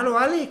 tío. Qué malo,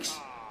 Alex.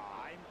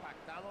 Ha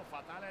impactado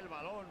fatal el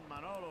balón,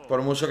 Manolo.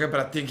 Por mucho que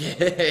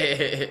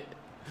practique.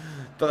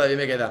 Todavía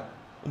me queda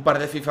un par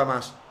de FIFA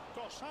más.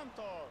 Dos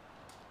Santos.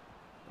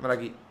 Dámela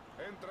aquí.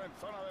 Entra en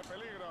zona de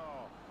peligro.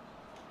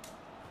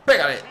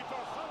 ¡Pégale! Dos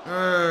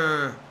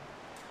Santos.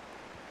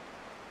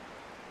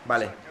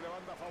 Vale. Que le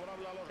banda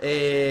favorable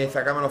a los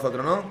Sacamos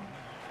nosotros, ¿no?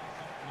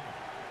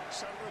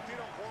 Se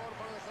retira un jugador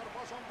para dejar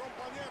paso a un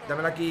compañero.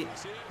 Dámela aquí.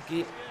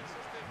 Aquí.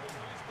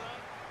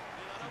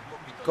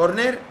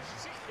 Corner.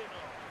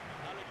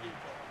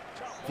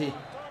 Sí.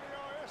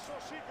 Antonio, eso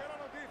sí que era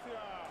noticia.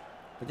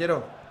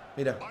 Ollero,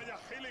 mira. Vaya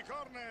Gili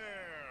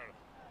Corner.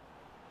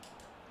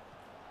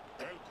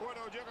 El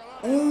cuero llega al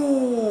área.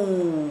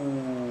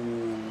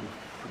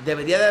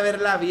 Debería de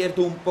haberla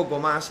abierto un poco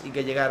más y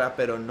que llegara,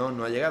 pero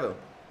no ha llegado.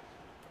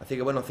 Así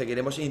que bueno,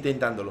 seguiremos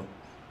intentándolo.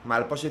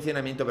 Mal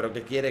posicionamiento, pero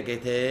 ¿qué quiere? ¿Que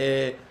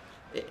esté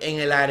en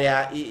el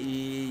área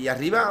y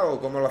arriba o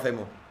cómo lo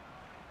hacemos?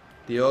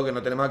 Tío, que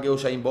no tenemos aquí a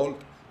Usain Bolt,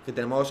 que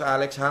tenemos a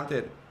Alex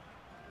Hunter.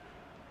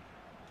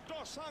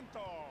 Dos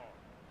Santos.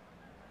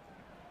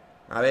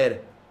 A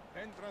ver,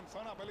 Entra en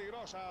zona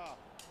peligrosa.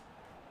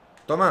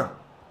 toma.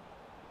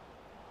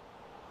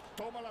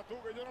 Tómala tú,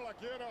 que yo no la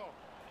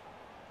quiero.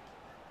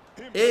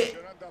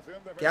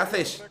 ¿Qué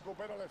haces?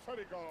 Recupera el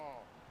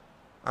esférico.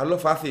 Hazlo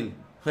fácil.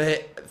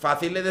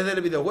 Fácil es desde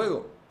el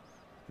videojuego.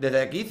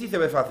 Desde aquí sí se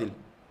ve fácil.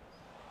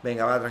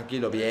 Venga, va,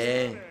 tranquilo,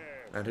 bien.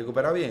 ¿La han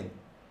recuperado bien?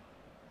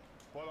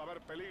 Puede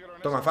haber peligro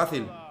en Toma, esa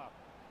fácil. jugada.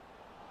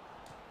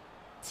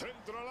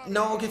 Centro al área.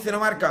 No, que se no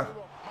marca.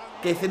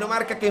 Que se no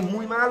marca, que es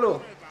muy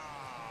malo.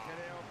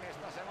 Creo que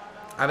esta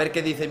semana A ver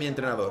qué dice mi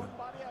entrenador.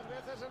 varias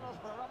veces en los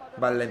programas de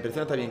Vale, la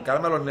impresión está bien.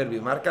 Calma los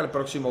nervios. Marca el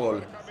próximo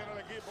gol. Cambia el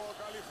equipo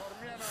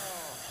californiano.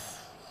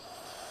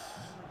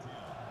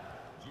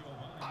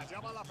 Allá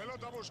va la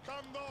pelota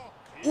buscando.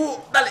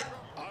 Dale.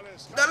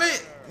 Alex Dale.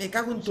 Me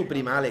cago en tu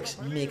prima, Alex.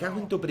 Me cago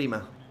en tu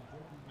prima.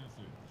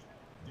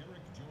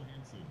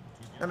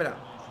 Dámela.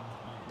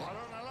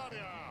 Balón al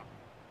área.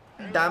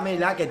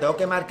 Dámela, que tengo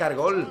que marcar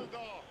gol.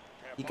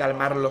 Y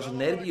calmar los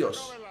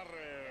nervios.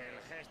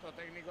 El gesto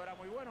técnico era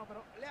muy bueno,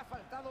 pero le ha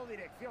faltado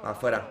dirección.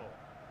 Afuera.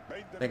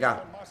 20 Venga.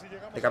 minutos más y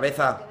llegamos De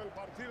cabeza. al final del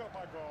partido,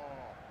 Paco.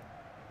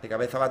 De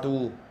cabeza va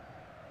tú.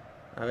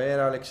 A ver,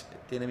 Alex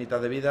tiene mitad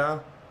de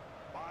vida.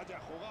 Vaya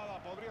jugada,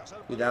 podría ser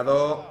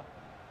Cuidado. peligrosa.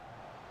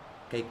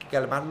 Que hay que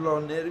calmar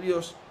los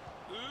nervios.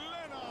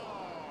 Leno.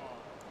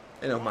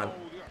 Menos mal.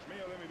 Oh, Dios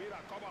mío de mi vida,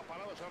 cómo ha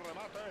parado ese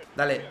remate.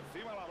 Dale. Y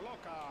encima la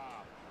bloca.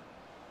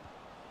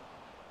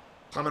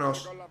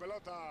 Vámonos. Con la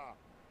pelota.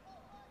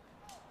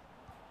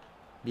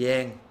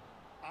 Bien.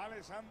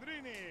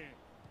 Alessandrini.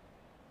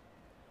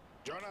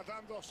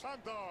 Jonathan Dos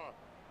Santos.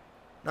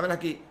 Dámela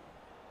aquí.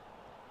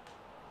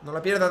 No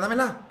la pierdas,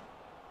 dámela.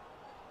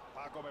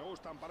 Paco, me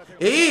gustan, parece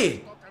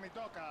 ¡Eh! tocan y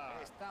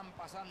toca. Están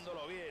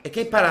pasándolo bien. Es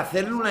que es para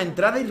hacerle una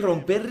entrada y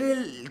romperle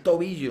el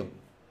tobillo.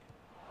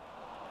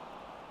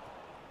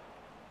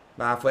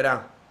 Va,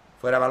 fuera.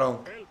 Fuera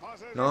balón. El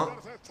pase es No.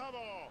 interceptado.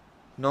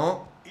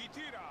 No. Y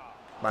tira.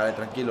 Vale,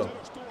 tranquilo.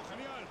 Pero estuvo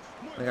genial.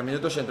 Muy Venga,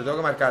 minuto 80, tengo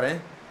que marcar,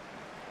 ¿eh?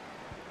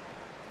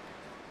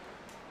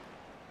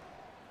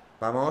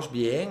 Vamos,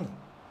 bien.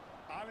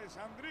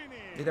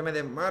 Alessandrini. Tírame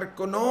de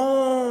marco.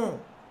 ¡No!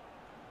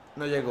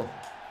 No llego.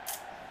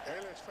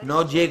 El esférico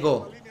No llego.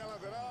 por la línea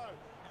lateral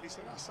y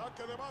será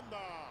saque de banda.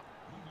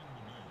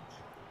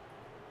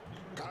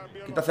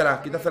 Cambio Quítasela, los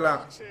quítasela.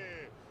 Maxi.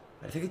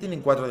 Parece que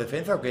tienen 4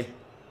 defensas o qué.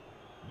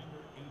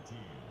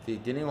 Sí,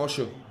 tienen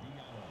 8.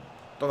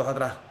 Todos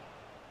atrás.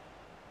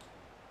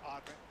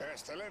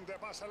 Excelente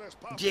pase al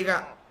espacio.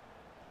 Llega.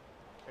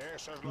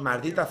 Eso es lo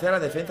Maldita que sea la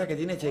tienes que defensa hacer que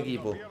tiene este cuando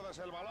equipo. pierdes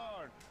el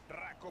balón.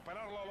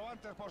 Recuperarlo lo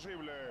antes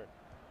posible.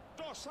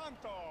 Dos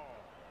Santos.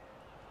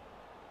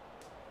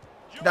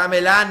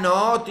 Dámela,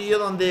 no, tío,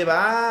 ¿dónde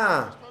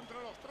va? Contra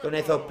los tres. Con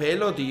esos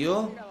pelos,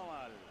 tío.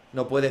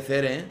 No puede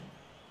ser, ¿eh?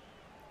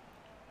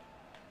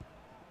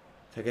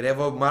 Se cree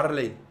Bob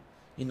Marley.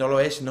 Y no lo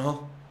es,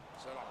 no.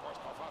 Se la ha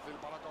puesto fácil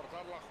para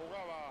cortar la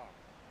jugada.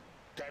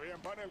 Qué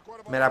bien pone el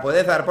cuerpo. ¿Me la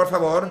puedes dar, por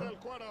favor? El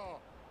cuero.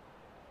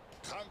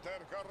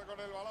 Hunter corre con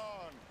el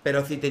balón.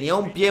 Pero si tenía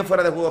un pie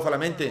fuera de juego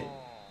solamente.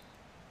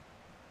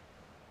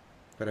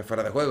 Pero es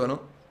fuera de juego,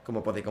 ¿no?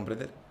 Como podéis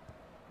comprender.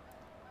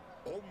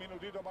 Un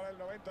minutito para el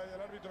 90 y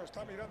el árbitro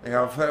está mirando.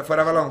 Venga, fuera,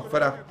 fuera balón,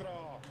 fuera.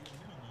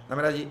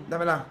 Dámela allí,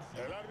 dámela.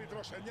 El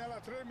árbitro señala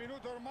 3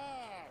 minutos más.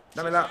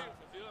 Dámela.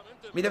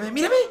 Mírame,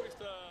 mírame.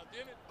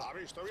 Ha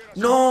visto bien a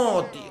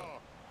No, su tío.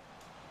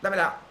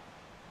 Dámela.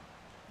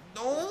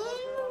 No.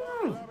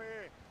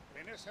 clave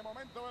en ese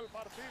momento del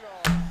partido.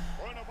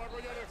 Bueno, Paco,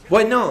 ya decía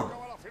Bueno. que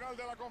acaba la final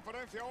de la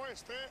Conferencia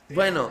Oeste. Y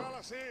Bueno.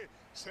 ahora sí,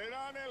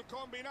 será en el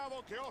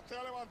combinado que opte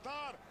a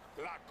levantar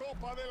la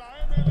Copa de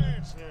la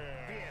MLS.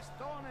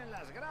 Fiestón en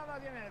las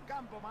gradas y en el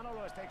campo,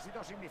 Manolo. Este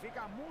éxito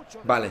significa mucho.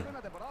 Vale. Después de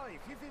una temporada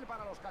difícil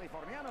para los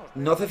californianos.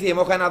 No sé si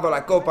hemos ganado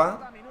la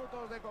copa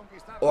Minutos de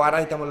conquistar. o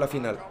ahora estamos en la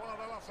final.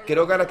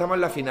 Creo que ahora estamos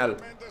en la final.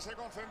 Se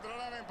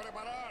concentrarán en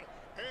preparar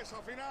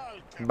esa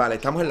final. Vale,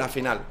 estamos en la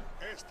final.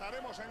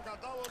 Estaremos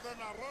encantados de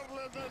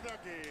narrarles desde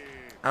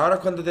aquí. Ahora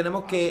es cuando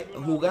tenemos que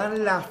jugar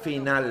la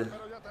final.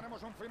 Pero ya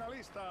tenemos un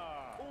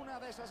finalista. Una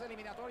de esas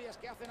eliminatorias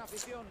que hacen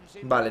afición.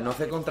 Sin Vale, duda. no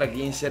sé contra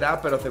quién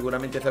será, pero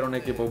seguramente será un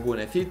equipo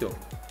buenecito.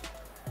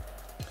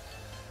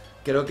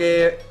 Creo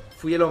que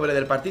fui el hombre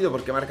del partido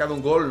porque he marcado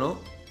un gol, ¿no?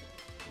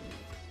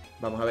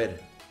 Vamos a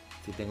ver.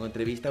 Si tengo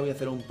entrevista voy a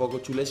hacer un poco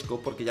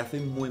chulesco porque ya soy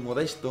muy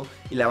modesto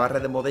y la barra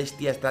de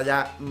modestia está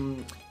ya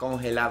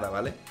congelada,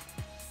 ¿vale?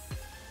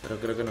 Pero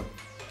creo que no.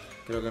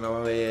 Creo que no va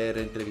a haber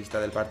entrevista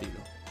del partido.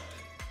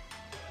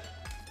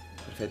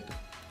 Perfecto.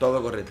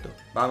 Todo correcto.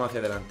 Vamos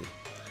hacia adelante.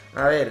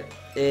 A ver.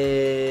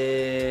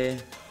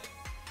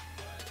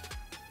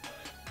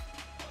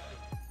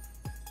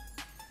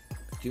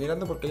 Estoy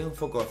mirando porque hay un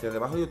foco hacia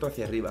debajo y otro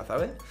hacia arriba,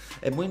 ¿sabes?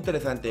 Es muy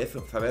interesante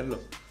eso, saberlo.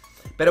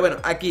 Pero bueno,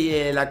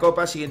 aquí la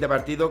Copa, siguiente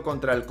partido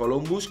contra el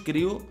Columbus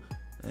Crew.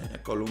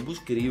 Columbus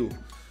Crew.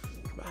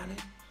 Vale.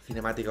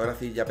 Cinemática, ahora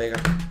sí ya pega.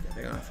 Ya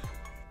pega una...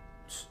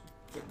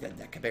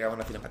 Ya que pega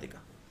una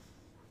cinemática.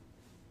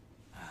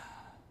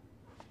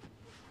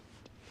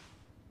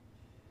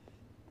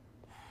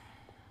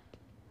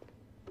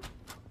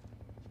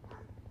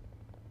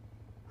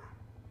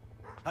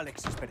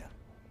 Alex, espera.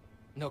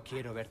 No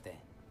quiero verte.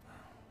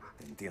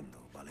 Te entiendo,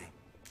 ¿vale?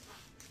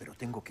 Pero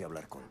tengo que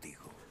hablar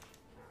contigo.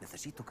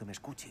 Necesito que me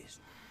escuches.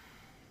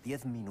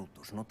 10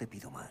 minutos, no te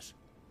pido más.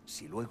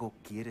 Si luego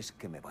quieres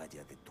que me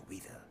vaya de tu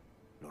vida,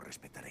 lo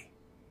respetaré.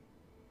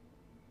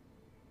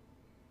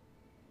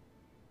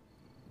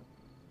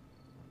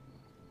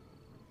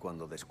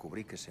 Cuando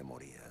descubrí que se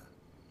moría,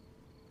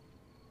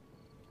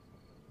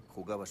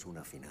 jugabas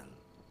una final.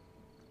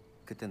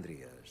 ¿Qué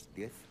tendrías?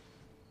 ¿10?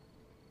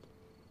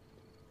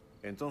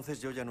 Entonces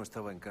yo ya no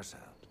estaba en casa.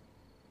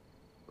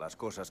 Las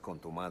cosas con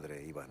tu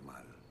madre iban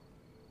mal.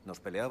 Nos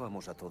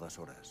peleábamos a todas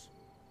horas.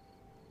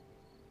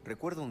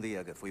 Recuerdo un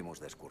día que fuimos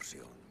de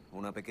excursión,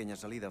 una pequeña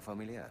salida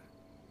familiar.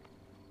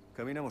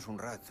 Caminamos un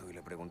rato y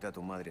le pregunté a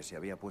tu madre si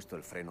había puesto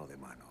el freno de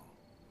mano.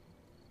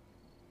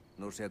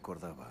 No se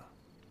acordaba.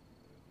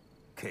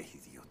 ¡Qué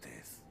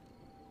idiotez!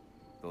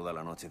 Toda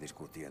la noche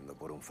discutiendo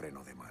por un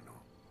freno de mano.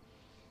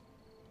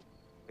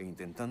 E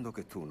intentando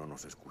que tú no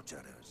nos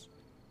escucharas.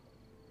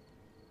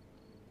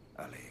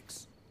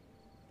 Alex,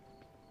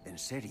 en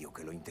serio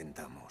que lo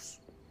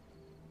intentamos.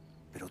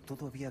 Pero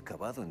todo había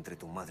acabado entre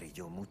tu madre y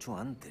yo mucho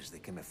antes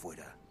de que me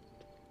fuera.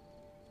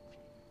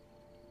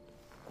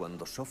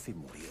 Cuando Sophie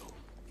murió,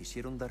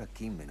 quisieron dar a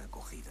Kim en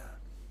acogida.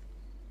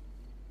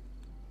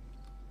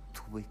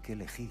 Tuve que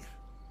elegir.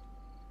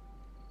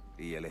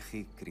 Y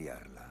elegí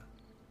criarla.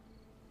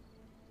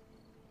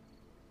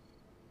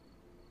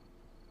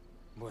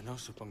 Bueno,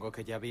 supongo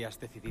que ya habías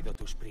decidido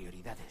tus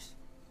prioridades.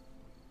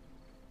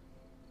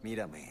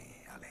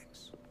 Mírame,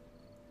 Alex.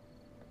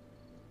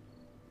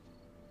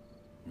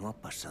 No ha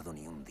pasado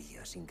ni un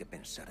día sin que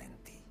pensara en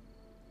ti.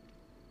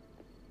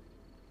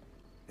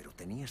 Pero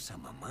tenías a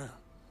mamá,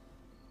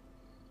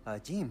 a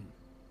Jim.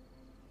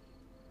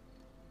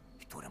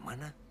 ¿Y tu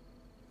hermana?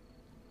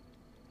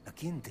 ¿A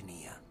quién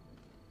tenía?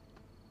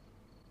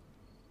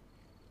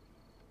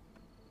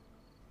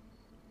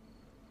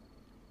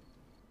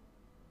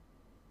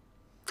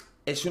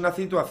 Es una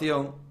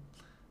situación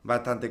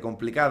bastante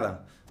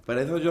complicada. Por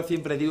eso yo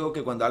siempre digo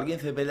que cuando alguien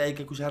se pelea hay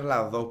que escuchar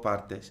las dos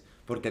partes.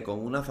 Porque con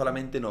una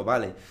solamente no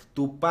vale.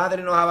 Tu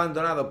padre nos ha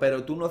abandonado,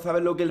 pero tú no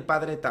sabes lo que el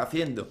padre está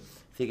haciendo.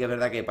 Sí que es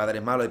verdad que hay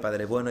padres malos, hay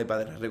padres buenos, hay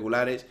padres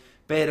regulares,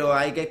 pero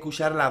hay que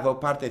escuchar las dos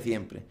partes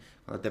siempre.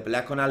 Cuando te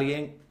peleas con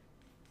alguien,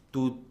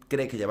 tú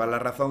crees que llevas la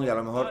razón y a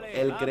lo mejor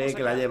él cree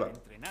que la lleva.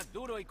 Entrenad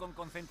duro y con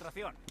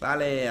concentración.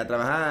 Vale, a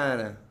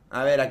trabajar.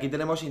 A ver, aquí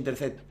tenemos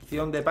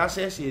intercepción de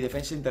pases y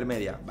defensa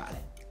intermedia. Vale.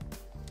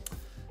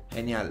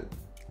 Genial.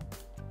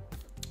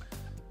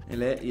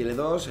 L y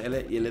L2,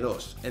 L y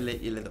L2, L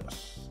y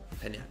L2.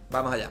 Genial,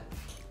 vamos allá.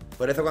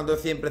 Por eso cuando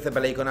siempre se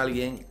peleéis con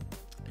alguien,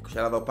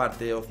 escuchar las dos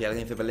partes, o si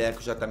alguien se pelea,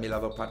 escuchar también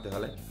las dos partes,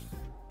 ¿vale?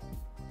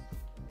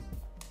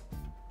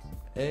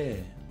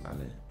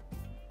 Vale.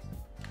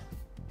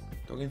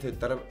 Tengo que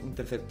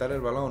interceptar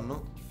el balón,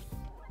 ¿no?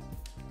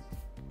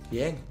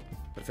 Bien,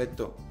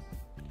 perfecto.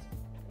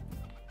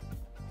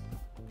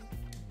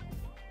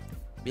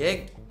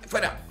 Bien,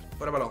 fuera,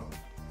 fuera balón.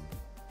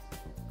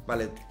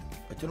 Vale,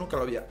 esto nunca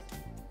lo había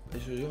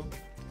hecho yo.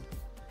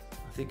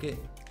 Así que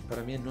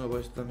para mí es nuevo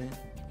esto también.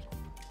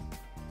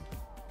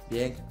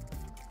 Bien,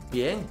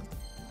 bien.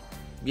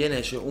 Bien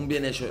hecho, un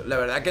bien hecho. La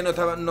verdad que no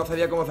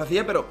sabía cómo se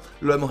hacía, pero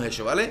lo hemos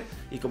hecho, ¿vale?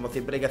 Y como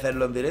siempre hay que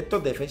hacerlo en directo,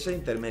 defensa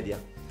intermedia.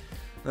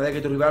 No dejes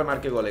que tu rival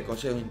marque goles.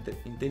 Consejo,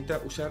 intenta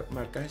usar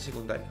marcaje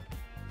secundario.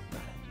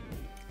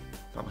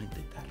 Vale, vamos a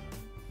intentarlo.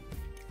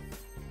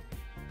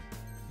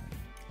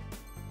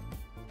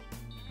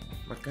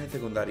 Marcaje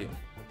secundario.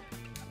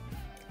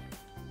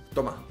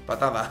 Toma,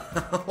 patada.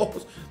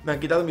 Me han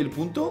quitado 1000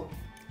 puntos.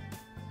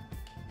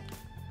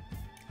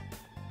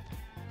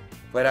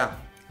 Fuera.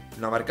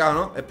 No ha marcado,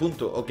 ¿no? ¿Es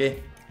punto o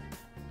qué?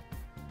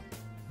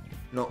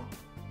 No,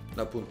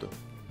 no es punto.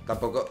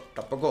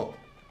 Tampoco.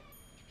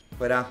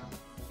 Fuera.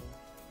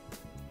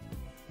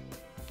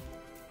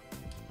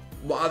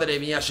 Madre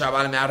mía,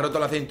 chaval, me ha roto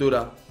la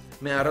cintura.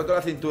 Me ha roto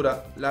la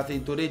cintura. La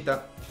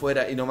cinturita.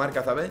 Fuera y no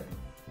marca, ¿sabes?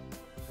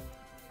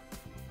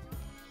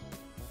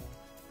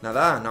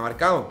 Nada, no ha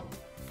marcado.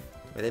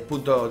 Me des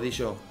puntos,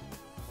 dicho.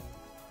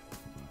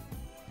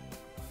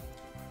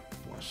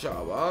 Pues,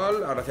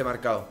 chaval, ahora se ha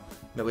marcado.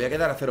 ¿Me voy a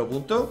quedar a 0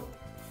 puntos?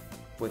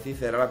 Pues sí,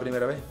 será la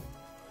primera vez.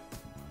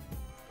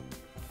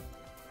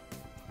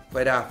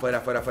 Fuera.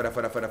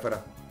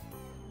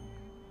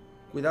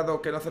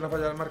 Cuidado, que no se nos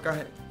vaya el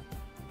marcaje.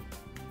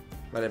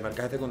 Vale, el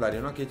marcaje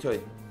secundario, ¿no? Aquí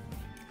estoy.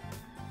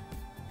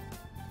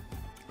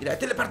 Mira,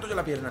 este le parto yo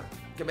la pierna.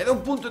 Que me da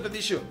un punto, te he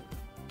dicho.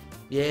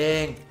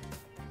 Bien.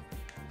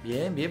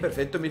 Bien,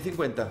 perfecto,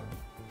 1050.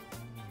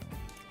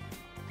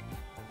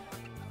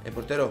 El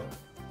portero.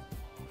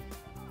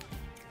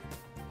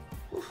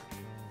 Uf.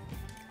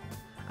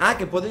 Ah,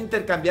 que puedo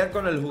intercambiar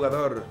con el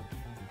jugador.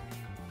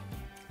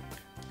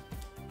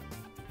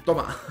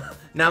 Toma.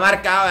 No ha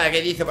marcado,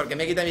 ¿qué dice? Porque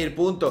me quita 1000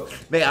 puntos.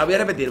 Venga, voy a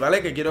repetir,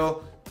 ¿vale? Que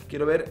quiero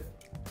ver.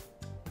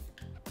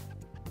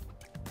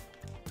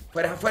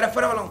 Fuera,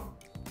 balón.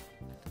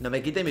 No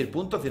me quite 1000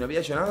 puntos si no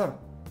había hecho nada.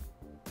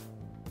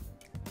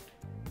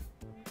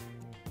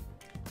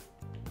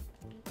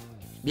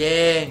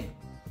 Bien.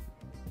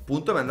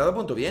 Punto, me han dado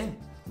punto, bien.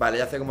 Vale,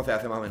 ya sé cómo se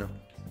hace más o menos.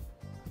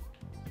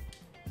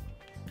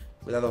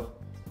 Cuidado.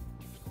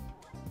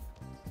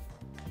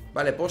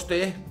 Vale,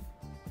 poste.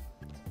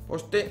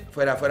 Poste,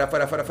 fuera.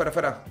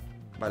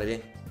 Vale,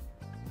 bien.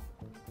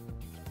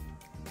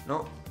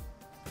 No.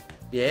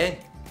 Bien.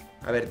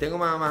 A ver, tengo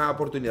más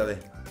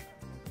oportunidades.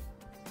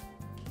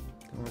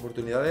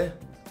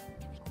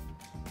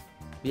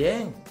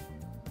 Bien.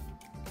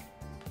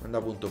 Me han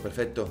dado punto,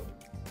 perfecto.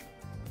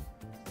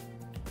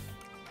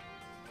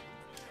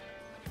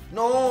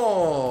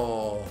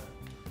 ¡No!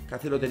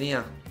 Casi lo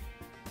tenía.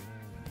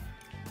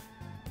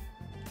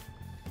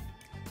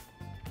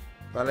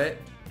 Vale.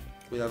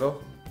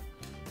 Cuidado.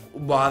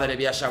 Madre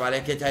mía,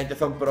 chavales, que esta gente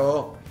son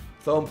pro.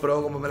 Son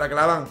pro, como me la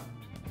clavan.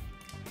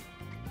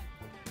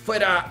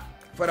 Fuera.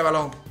 Fuera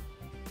balón.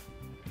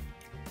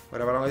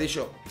 Fuera balón, he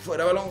dicho.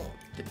 Fuera balón.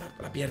 Te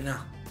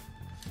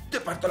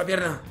parto la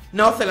pierna.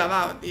 No se la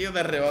da, tío,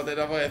 de rebote.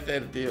 No puede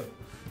ser, tío.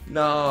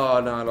 No,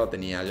 lo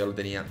tenía. Yo lo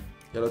tenía.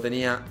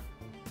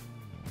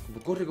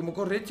 ¿Cómo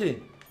corre,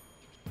 este?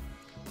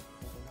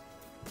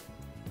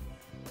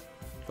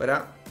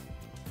 Fuera.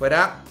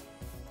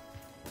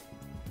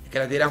 Es que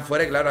la tiran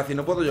fuera, claro, así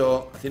no puedo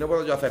yo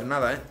hacer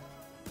nada,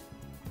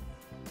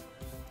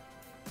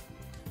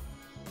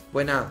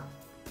 Buena.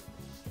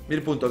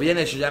 1000 puntos, bien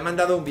hecho, ya me han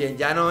dado un bien.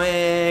 Ya no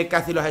es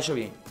casi lo has hecho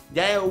bien.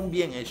 Ya es un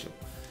bien hecho.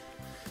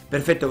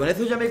 Perfecto, con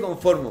eso ya me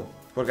conformo.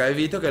 Porque habéis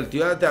visto que el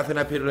tío te hace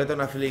una piruleta,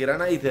 una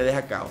filigrana y te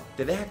deja cao.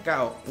 Te deja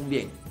cao, un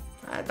bien.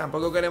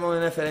 Tampoco queremos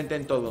un excelente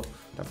en todo.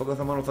 Tampoco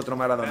somos nosotros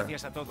Maradona.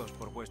 Gracias a todos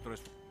por vuestro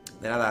esfuerzo.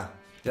 De nada.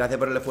 Gracias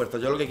por el esfuerzo.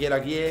 Yo lo que quiero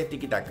aquí es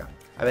tiquitaca.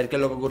 A ver qué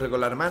es lo que ocurre con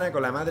la hermana,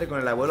 con la madre, con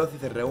el abuelo, si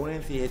se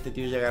reúnen, si este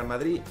tío llega al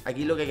Madrid.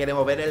 Aquí lo que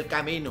queremos ver es el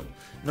camino.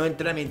 No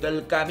entrenamiento,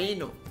 el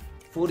camino.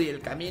 Fury,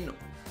 el camino.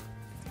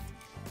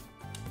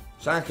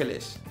 Los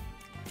Ángeles.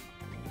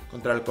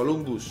 Contra el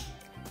Columbus.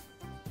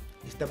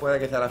 Esta puede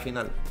que sea la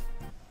final.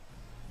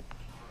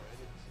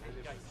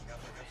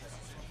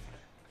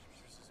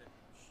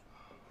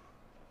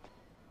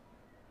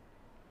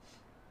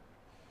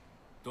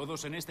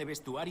 Todos en este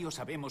vestuario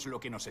sabemos lo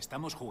que nos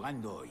estamos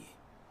jugando hoy.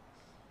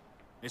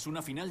 Es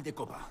una final de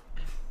Copa.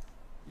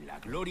 La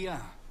gloria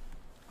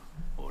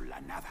o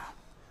la nada.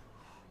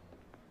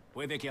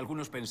 Puede que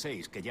algunos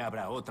penséis que ya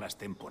habrá otras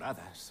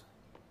temporadas,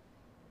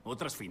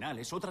 otras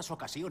finales, otras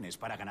ocasiones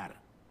para ganar.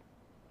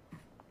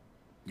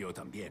 Yo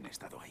también he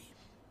estado ahí.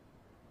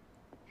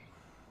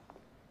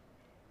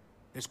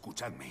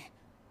 Escuchadme.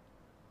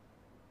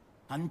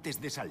 Antes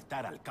de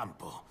saltar al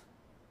campo,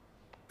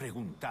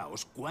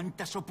 preguntaos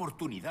cuántas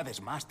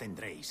oportunidades más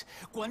tendréis.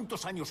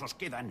 ¿Cuántos años os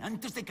quedan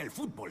antes de que el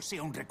fútbol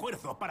sea un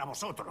recuerdo para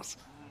vosotros?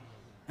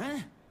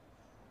 ¿Eh?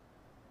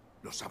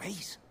 ¿Lo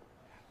sabéis?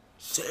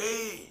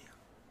 ¡Sí!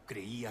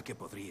 Creía que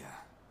podría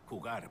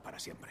jugar para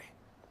siempre.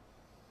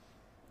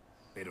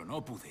 Pero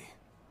no pude.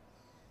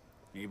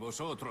 Y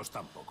vosotros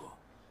tampoco.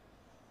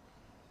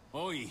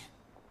 Hoy,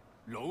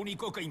 lo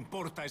único que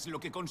importa es lo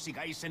que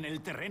consigáis en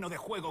el terreno de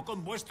juego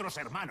con vuestros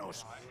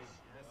hermanos.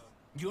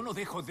 Yo no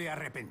dejo de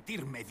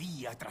arrepentirme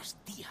día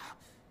tras día.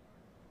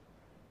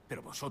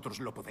 Pero vosotros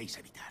lo podéis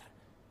evitar.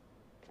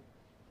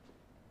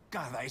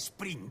 Cada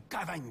sprint,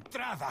 cada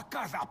entrada,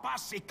 cada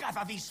pase,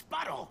 cada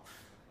disparo.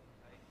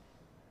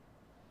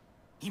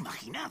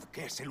 Imaginad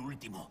que es el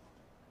último.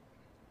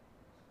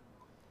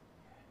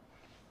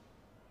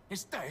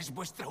 Esta es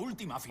vuestra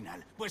última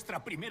final,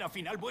 vuestra primera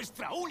final,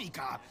 vuestra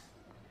única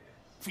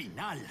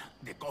final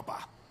de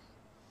Copa.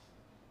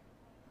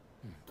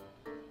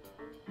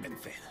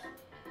 Venced.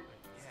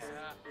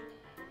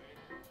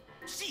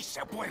 ¡Sí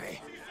se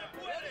puede!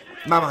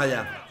 Vamos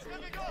allá.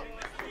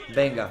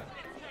 Venga.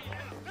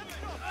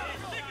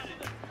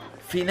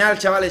 Final,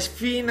 chavales,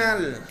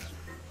 final.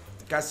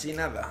 Casi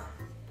nada.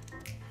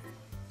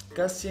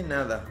 Casi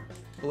nada.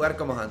 Jugar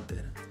como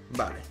Hunter.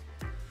 Vale.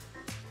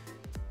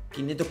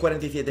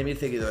 547.000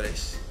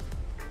 seguidores.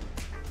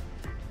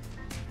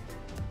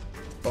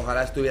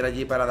 Ojalá estuviera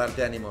allí para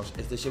darte ánimos.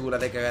 Estoy segura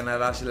de que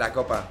ganarás la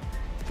copa,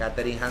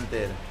 Catherine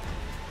Hunter.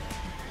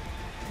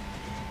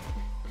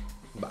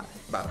 Vale,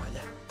 vamos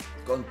allá.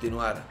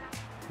 Continuar.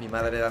 Mi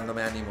madre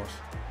dándome ánimos.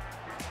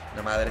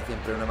 Una madre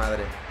siempre, una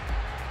madre.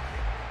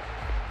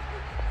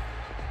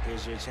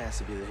 Here's your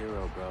chance to be the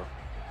hero, bro.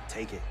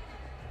 Take it.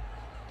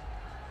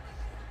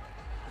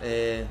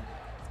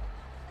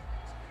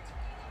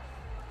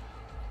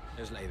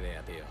 Es la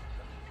idea, tío.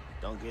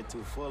 Don't get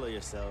too full of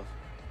yourself.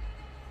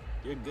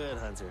 You're good,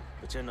 Hunter,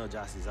 but you're no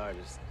Jossie's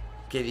artist.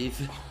 ¿Qué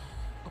dice?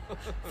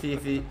 Sí,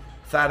 sí.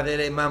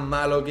 Zarder es más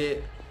malo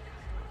que...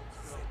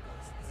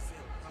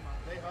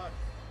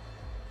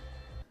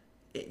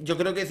 Yo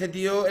creo que ese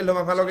tío es lo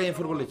más malo que hay en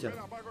futbolista.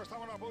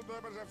 Estamos a punto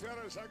de presenciar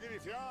el saque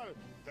inicial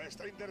de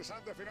esta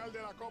interesante final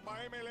de la Copa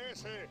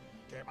MLS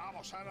que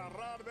vamos a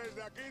narrar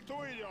desde aquí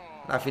tú y yo.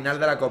 La final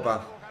de la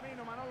Copa.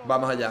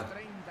 Vamos allá.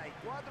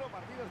 34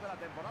 partidos de la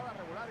temporada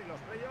regular y los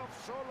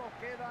playoffs solo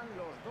quedan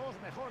los dos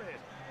mejores.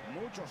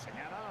 Muchos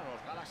señalan a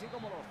los Galaxy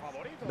como los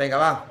favoritos. Venga,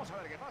 va. Vamos a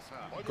ver qué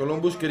pasa.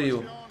 Columbus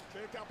Crew.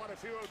 ¿Qué te ha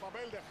parecido el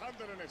papel de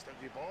Hunter en este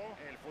equipo?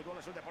 El fútbol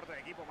es un deporte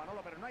de equipo,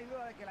 Manolo, pero no hay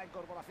duda de que la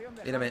incorporación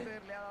de Mírame.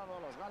 Hunter le ha dado a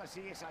los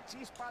Galaxy esa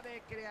chispa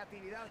de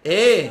creatividad.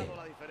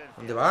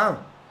 ¿Dónde va?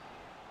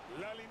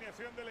 La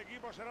alineación del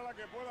equipo será la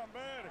que puedan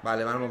ver.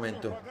 Vale, va un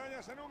momento.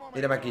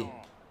 Mírame aquí.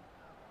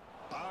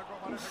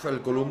 Uf,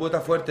 el Columbo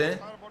está fuerte,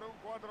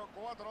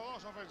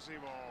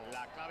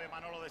 La clave,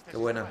 Manolo, de este qué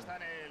buena. está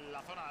en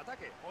la zona de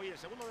ataque. Hoy el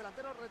segundo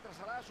delantero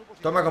retrasará su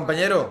posición. Toma,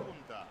 compañero.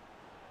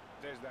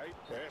 Desde ahí,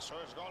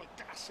 eso es gol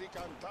casi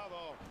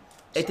cantado.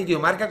 Este tío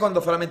marca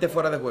cuando solamente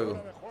fuera de juego.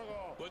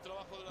 Buen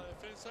trabajo de la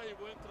defensa y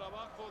buen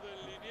trabajo del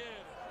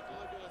linier,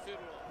 todo hay que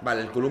decirlo.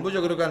 Vale, el Columbo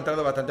yo creo que ha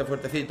entrado bastante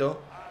fuertecito.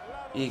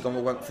 Y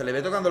como se le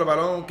ve tocando el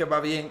balón, que va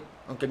bien.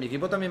 Aunque mi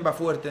equipo también va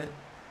fuerte.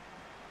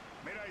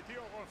 Mira, y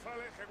tío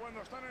González, que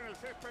cuando están en el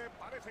césped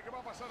parece que va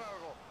a pasar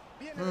algo.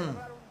 Viene de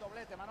lograr un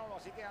doblete, Manolo,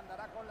 así que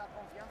andará con la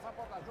confianza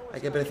por las nubes.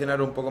 Hay que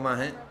presionar un poco más,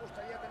 ¿eh? Me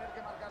gustaría tener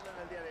que marcarle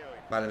en el día de hoy.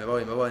 Vale, me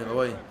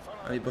voy.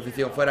 A mi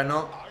posición, fuera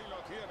no. Ahí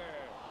lo tiene.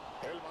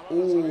 El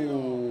balón ha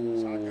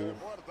salido. Saque de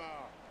puerta.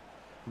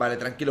 Vale,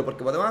 tranquilo,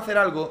 porque podemos hacer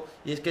algo.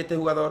 Y es que este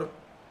jugador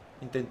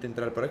intente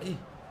entrar por aquí.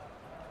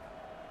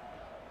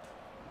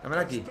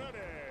 Dámela aquí.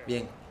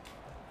 Bien.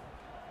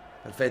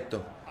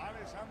 Perfecto.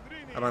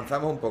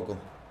 Avanzamos un poco.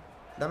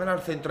 Dámela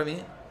al centro a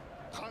mí.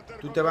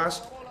 Tú te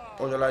vas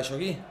o yo la he hecho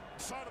aquí.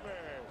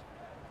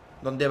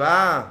 ¿Dónde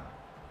va?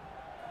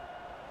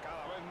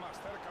 Cada vez más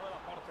cerca de la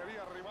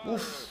portería rival.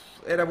 Uf,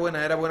 era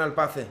buena el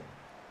pase.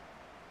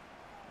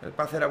 El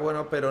pase era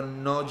bueno, pero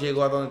no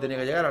llegó a donde tenía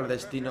que llegar, al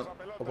destino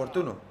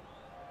oportuno.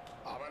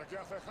 A ver qué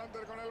hace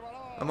Hunter con el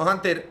balón. Vamos,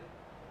 Hunter.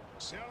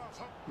 Se ha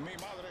lanzado. Mi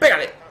madre.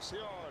 ¡Pégale!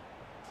 Ocasión.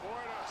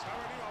 Fuera, se ha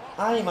venido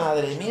abajo. Ay,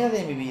 madre mía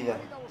de mi vida.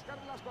 A buscar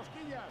las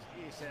cosquillas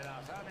y se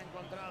las han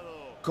encontrado.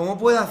 ¿Cómo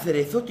puede hacer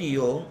eso,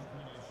 tío?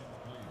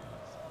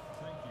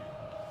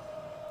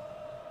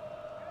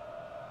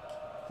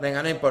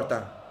 Venga, no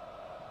importa.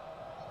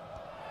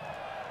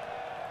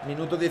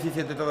 Minuto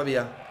 17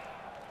 todavía.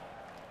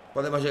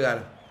 Podemos llegar.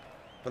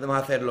 Podemos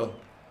hacerlo.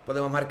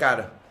 Podemos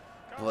marcar.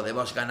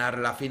 Podemos ganar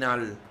la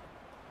final.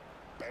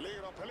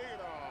 Peligro,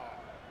 peligro.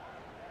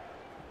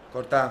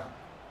 Corta.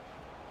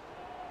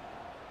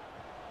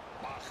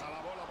 Baja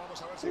la bola,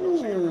 vamos a ver si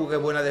consigue. Qué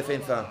buena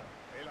defensa.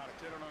 El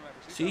arquero no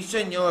necesita. Sí,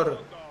 señor.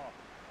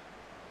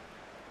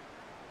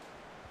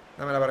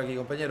 Dámela para aquí,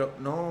 compañero.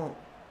 No.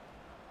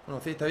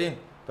 Bueno, sí, está bien.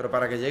 Pero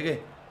para que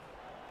llegue.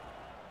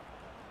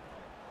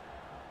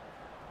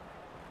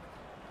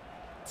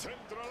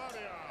 Centro al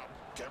área.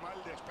 Qué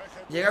mal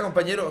despeje. Llega,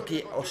 compañero.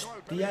 Que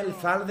hostia, el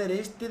Falder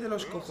este de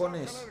los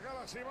cojones. Los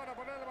Galaxy van a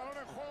poner el balón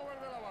en juego el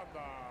de la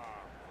banda.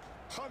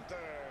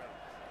 Hunter.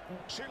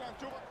 Si la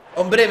enchufa.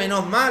 Hombre,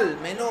 menos mal.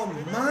 Menos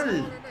mal.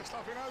 En esta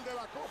final de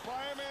la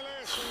Copa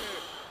MLS.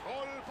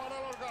 Gol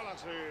para los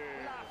Galaxy.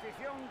 La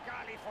afición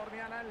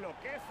californiana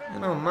enloquece.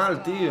 Menos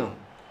mal, tío.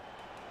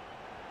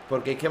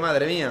 Porque es que,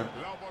 madre mía.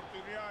 La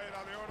oportunidad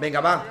era de oro. Venga,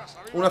 va.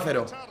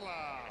 1-0.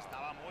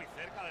 Estaba muy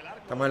cerca del arco.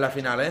 Estamos en la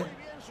final, Muy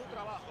bien su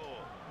trabajo.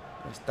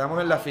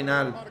 Estamos en la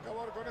final.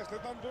 Marcador con este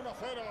tanto 1-0.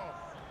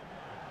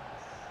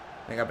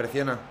 Venga,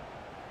 presiona.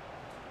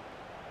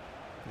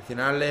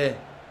 Presionarle.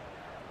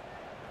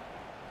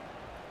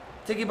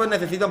 Este equipo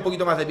necesita un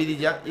poquito más de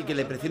vidilla y que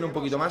le presione un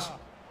poquito más.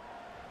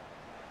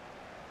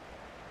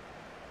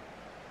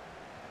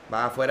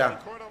 Va, afuera.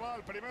 Fuera va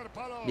el primer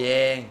palo.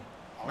 Bien.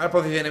 Mal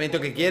posicionamiento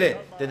que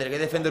quiere. Tendré que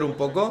defender un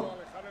poco.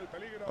 Alejar el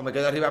peligro. O me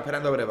quedo arriba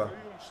esperando a Breva.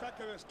 Un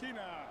saque de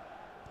esquina.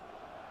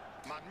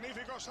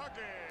 Magnífico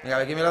saque. Venga, a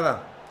ver quién me la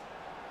da.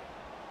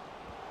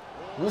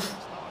 Uf.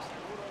 Estaba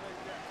seguro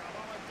de que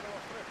acababa entre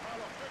los tres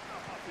palos. Qué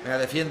capacidad. Venga,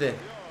 defiende.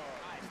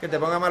 Que te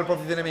ponga mal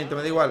posicionamiento,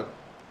 me da igual.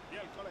 Y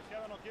el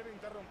colegiado no quiere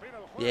interrumpir el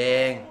juego.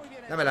 Bien.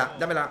 Dámela,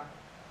 dámela.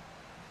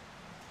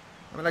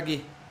 Dámela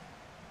aquí.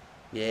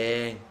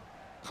 Bien.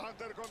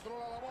 Hunter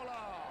controla la bola.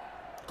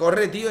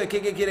 Corre, tío, es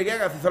que ¿qué quiere que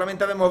haga? Si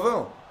solamente habemos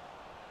dos.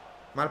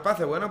 Mal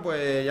pase, bueno,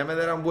 pues ya me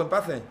dará un buen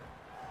pase.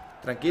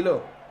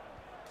 Tranquilo.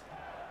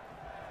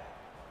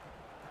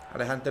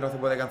 Alejandro no se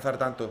puede cansar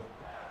tanto.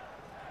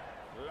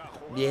 La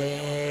jugada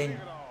Bien. de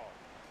peligro.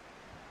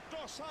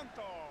 Dos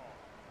Santos.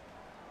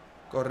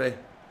 Corre.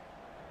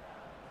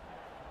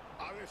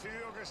 Ha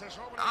decidido que se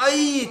sobre.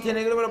 ¡Ay! Este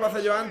negro me lo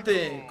pasé yo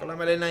antes. Con la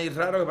melena ahí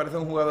raro, que parece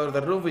un jugador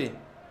de rugby.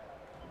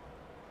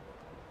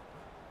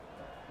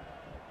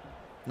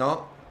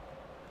 No.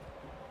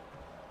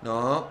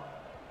 No.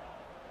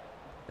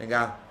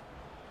 Venga.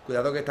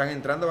 Cuidado que están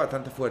entrando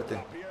bastante fuerte.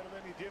 La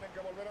pierden y tienen que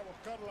volver a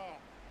buscarla.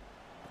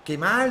 ¡Qué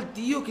mal,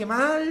 tío! ¡Qué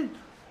mal!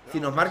 Si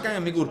nos marcan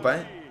es mi culpa,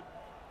 ¿eh?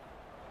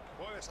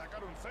 Puede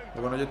sacar un centro.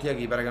 Pero bueno, yo estoy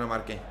aquí para que no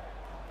marque.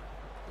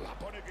 La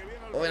pone que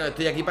viene al Bueno,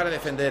 estoy aquí para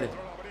defender.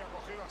 centro, la habría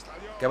cogido hasta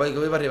yo. Que voy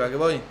para arriba, que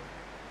voy.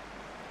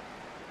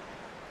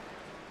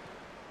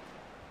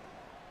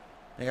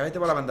 Venga, vete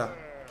por la banda.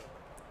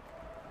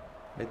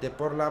 Vete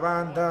por la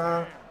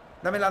banda.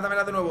 Dámela,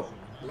 dámela de nuevo.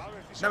 La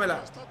decisión Dámela.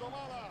 ya está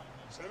tomada.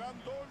 Serán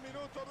 2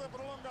 minutos de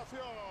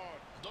prolongación.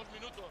 2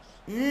 minutos.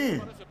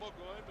 Parece poco,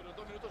 pero en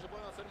 2 minutos se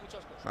pueden hacer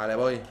muchas cosas. Vale,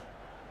 voy.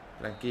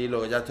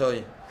 Tranquilo, ya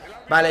estoy.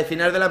 Vale,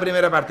 final de la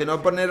primera parte.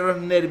 No poneros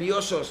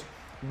nerviosos.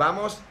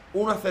 Vamos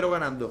 1-0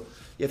 ganando.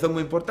 Y eso es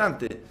muy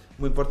importante.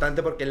 Muy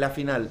importante porque es la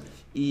final.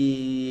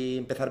 Y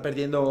empezar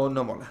perdiendo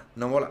no mola.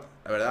 No mola,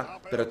 la verdad.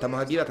 Pero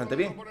estamos aquí bastante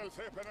bien. Por el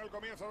césped en el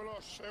comienzo de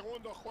los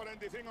segundos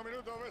 45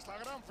 minutos de esta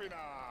gran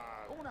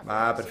final.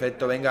 Va,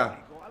 perfecto, venga.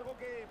 Algo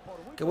que, por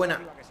muy Qué buena.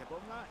 competitiva que se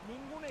ponga,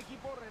 ningún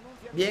equipo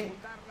renuncia a Bien.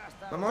 disputarla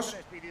hasta los Vamos.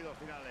 tres pitidos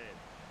finales.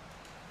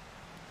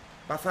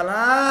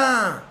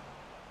 ¡Pásala!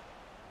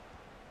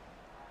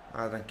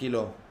 Ah,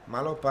 tranquilo.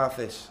 Malos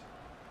pases.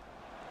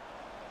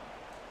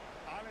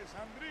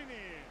 Alessandrini.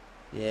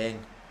 Bien.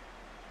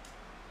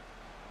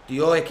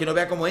 Tío, es que no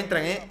vea cómo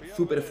entran,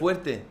 súper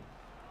fuerte.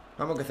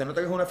 Vamos, que se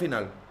nota que es una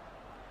final.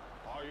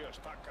 Ahí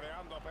está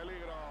creando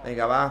peligro.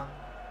 Venga, va.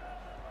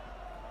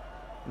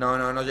 No,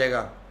 no, no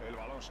llega. El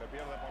balón se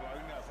pierde por la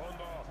línea de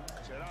fondo.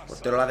 Será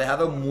Portero lo ha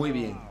dejado muy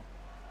bien.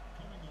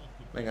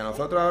 Venga,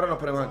 nosotros ahora nos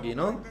ponemos aquí,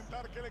 ¿no?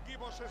 intentar que el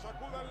equipo se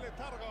sacuda el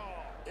letargo.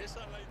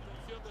 Esa es la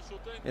intención de su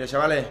técnico. Mira,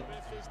 chavales. Tal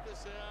vez este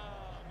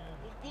sea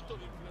un punto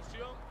de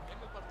inflexión en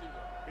el partido.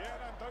 Bien,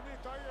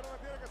 Antoñito, ahí es donde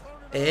tiene que estar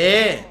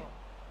un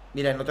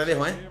Mira, no te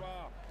dejo,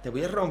 Te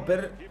voy a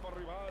romper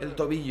el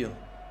tobillo.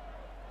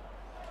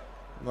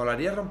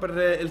 Molaría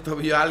romperle el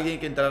tobillo a alguien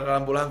que entrara a la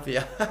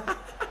ambulancia.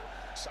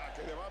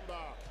 saque de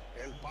banda.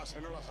 El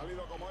pase no le ha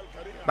salido como él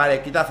quería.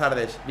 Vale, quita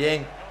Zardes.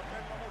 Bien.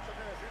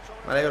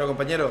 Me alegro,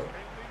 compañero.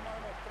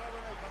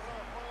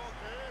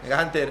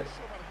 Venga, Hunter. Hoy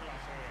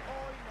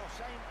nos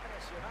ha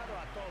impresionado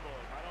a todos,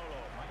 Manolo.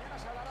 Mañana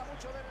se hablará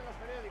mucho de él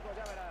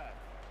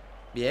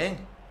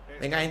Bien.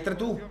 Venga, entra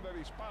tú.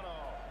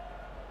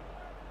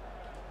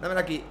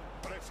 Dámela aquí.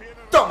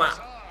 ¡Toma!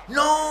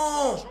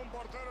 ¡No!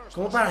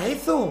 ¿Cómo paras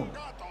eso?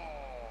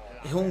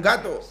 Es un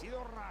gato.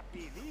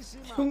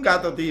 Es un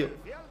gato, tío.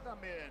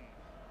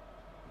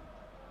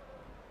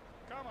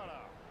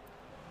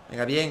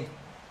 Venga, bien.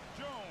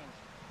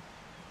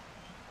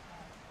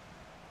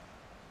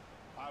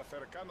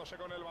 Acercándose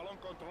con el balón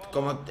controlado.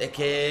 Como es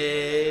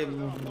que...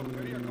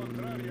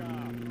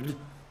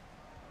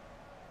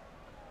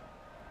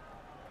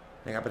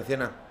 Venga,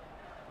 presiona.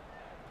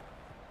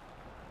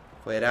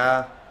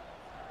 Fuera.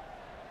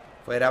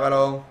 Fuera,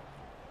 balón.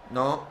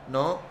 No,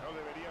 no.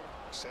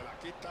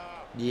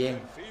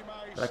 Bien.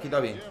 Se la ha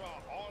quitado bien.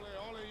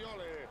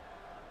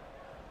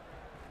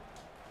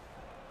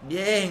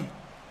 Bien.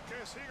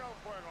 Que siga el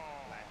juego.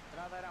 La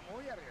entrada era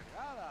muy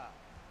arriesgada.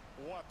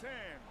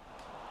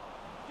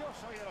 Yo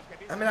soy de los que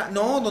piensan Dámela.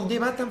 No, ¿dónde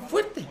va tan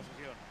fuerte?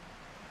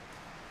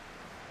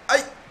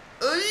 ¡Ay!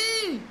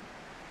 ¡Ay!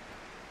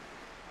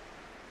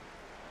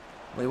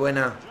 Muy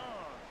buena.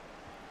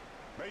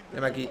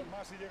 Ven aquí.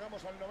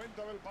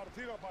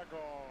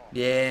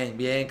 Bien,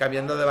 bien,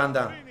 cambiando de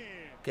banda.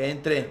 Que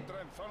entre.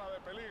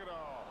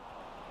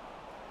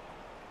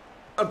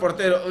 Al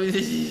portero.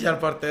 Uy, al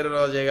portero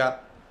no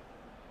llega.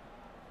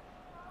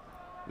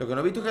 Lo que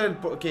no he visto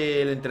es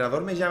que el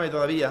entrenador me llame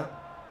todavía.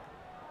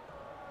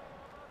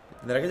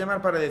 Tendrá que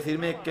llamar para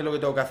decirme qué es lo que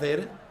tengo que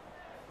hacer.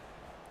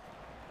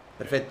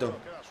 Perfecto.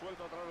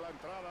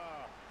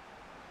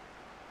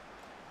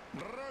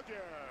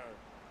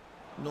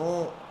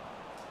 No.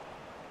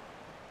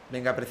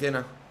 Venga,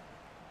 presiona.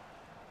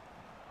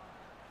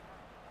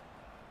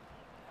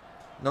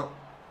 No.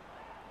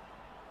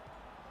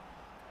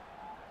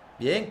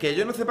 Bien, que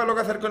ellos no sepan lo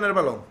que hacer con el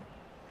balón.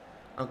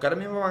 Aunque ahora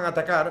mismo van a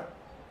atacar.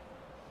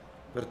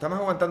 Pero estamos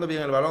aguantando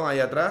bien el balón ahí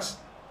atrás.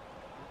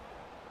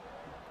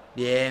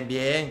 Bien,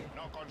 bien.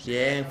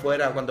 Bien,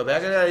 fuera. Cuando vea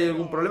que hay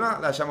algún problema,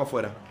 la echamos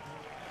fuera.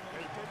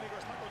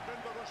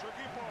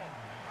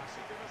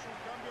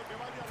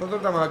 Nosotros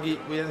estamos aquí.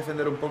 Voy a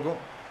defender un poco.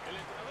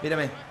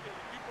 Mírame.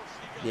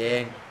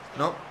 Bien.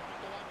 No.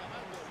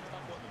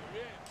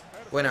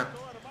 Buena.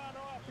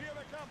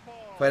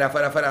 Fuera,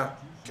 fuera, fuera.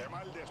 Qué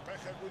mal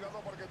despeje,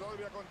 cuidado porque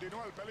todavía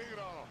continúa el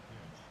peligro.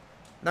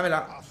 Dámela.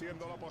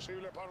 Haciendo lo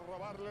posible para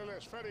robarle el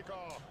esférico.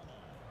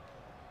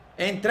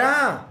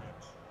 ¡Entra!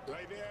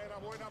 La idea era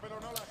buena, pero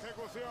no la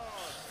ejecución.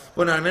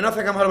 Bueno, al menos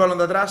sacamos el balón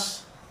de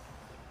atrás.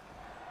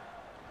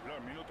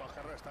 Los minutos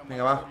que restan.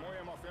 Venga, va. Muy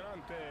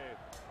emocionante.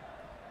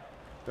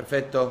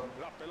 Perfecto.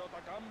 La pelota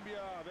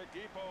cambia de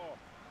equipo.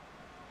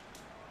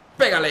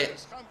 ¡Pégale!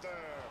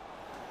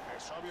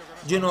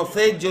 Yo no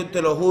sé, yo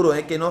te lo juro,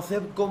 que no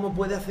sé cómo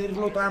puede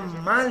hacerlo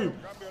tan mal.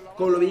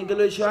 Con lo bien que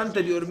lo he hecho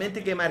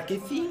anteriormente, que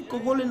marqué 5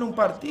 goles en un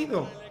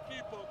partido.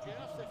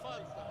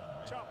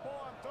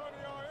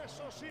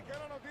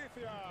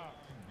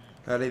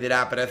 Ahora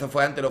dirá, pero eso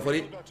fue antes, lo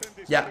fue...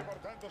 Ya,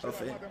 lo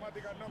sé.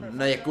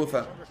 No hay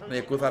excusa, no hay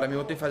excusa, ahora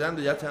mismo estoy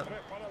fallando y ya está.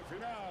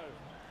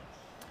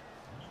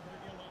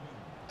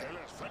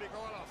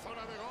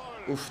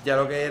 Uf, ya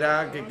lo que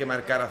era que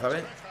marcara,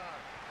 ¿sabes?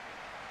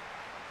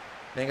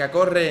 Venga,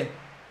 corre.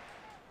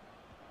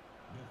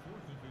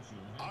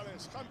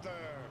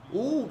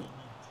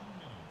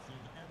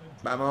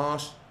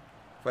 Vamos.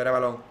 Fuera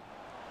balón.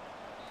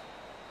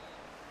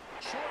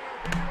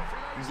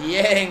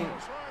 Bien.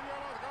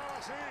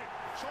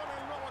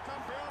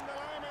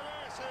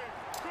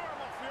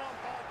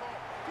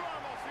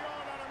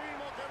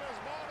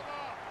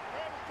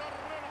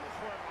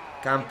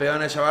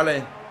 Campeones,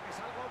 chavales.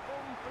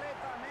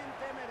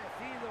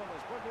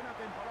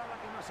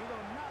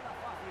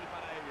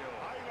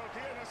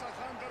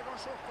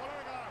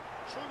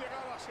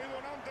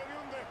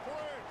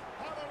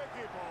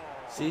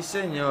 Sí,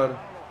 señor.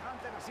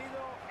 Hunter ha sido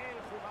el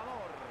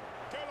jugador.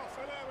 Que lo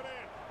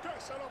celebre,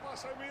 que se lo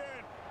pase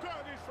bien, que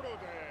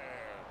disfrute.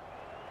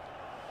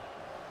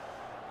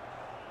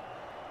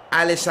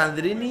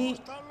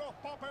 Alessandrini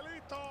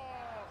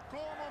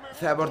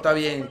se ha portado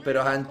bien,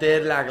 pero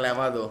Hunter la ha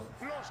clavado.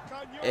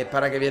 Es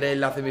para que vierais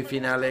las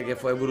semifinales, que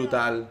fue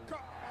brutal.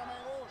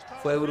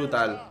 Fue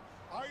brutal.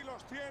 Ahí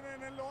los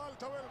tienen en lo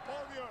alto del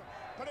podio,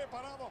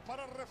 preparados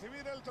para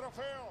recibir el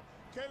trofeo,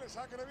 que les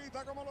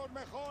acredita como los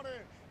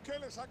mejores, que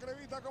les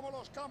acredita como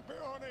los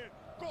campeones.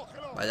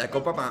 Cógelo. Vaya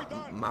copa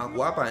más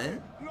guapa, ¿eh?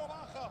 Lo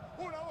baja,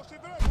 1, 2 y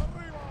 3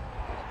 arriba.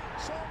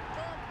 Son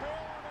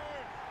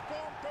campeones,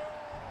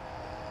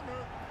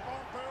 campeones,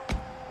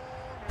 campeones.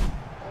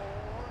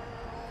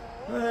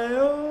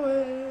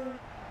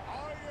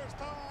 Ahí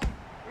están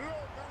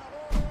los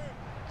ganadores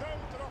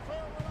del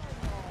trofeo del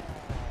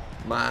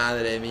año.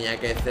 Madre mía,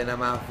 qué escena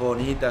más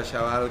bonita,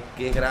 chaval.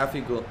 Qué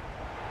gráfico.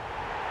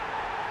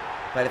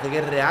 Parece que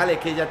es real, es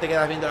que ya te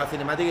quedas viendo la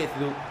cinemática y dices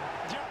tú,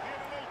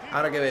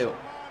 ahora que veo.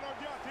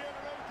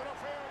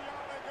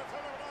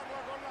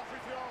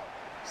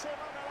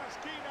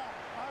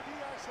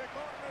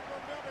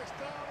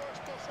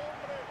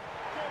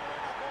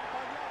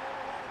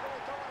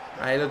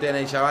 Ahí lo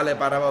tenéis, chavales,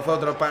 para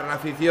vosotros, para la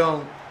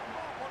afición.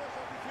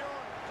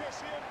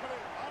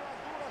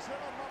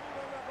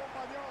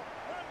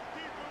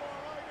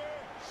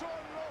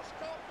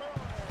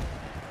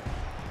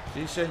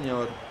 Sí,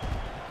 señor.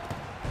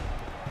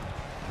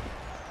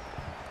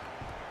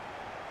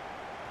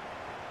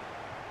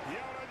 Y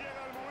ahora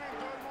llega el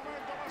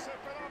momento más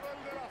esperado,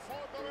 el de la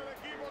foto del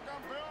equipo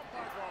campeón,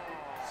 Paco.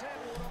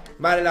 Seguro.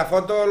 Vale, la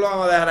foto lo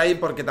vamos a dejar ahí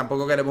porque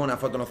tampoco queremos una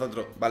foto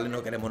nosotros, ¿vale?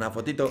 No queremos una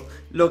fotito.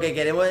 Lo que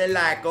queremos es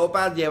la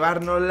copa,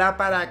 llevárnosla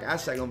para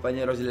casa,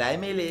 compañeros. La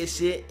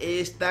MLS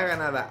está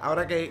ganada.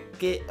 Ahora,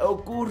 ¿qué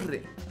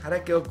ocurre?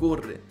 Ahora, ¿qué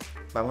ocurre?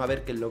 Vamos a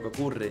ver qué es lo que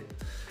ocurre,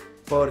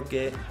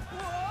 porque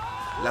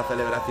la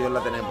celebración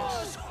la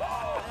tenemos.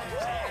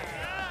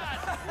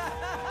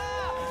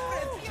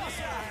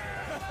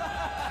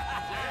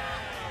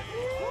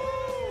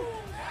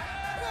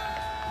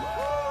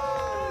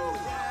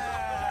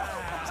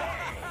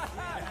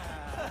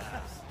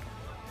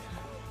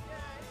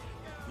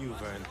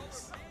 You've earned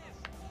this.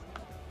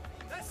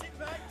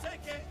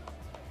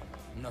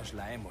 Nos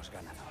la hemos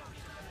ganado.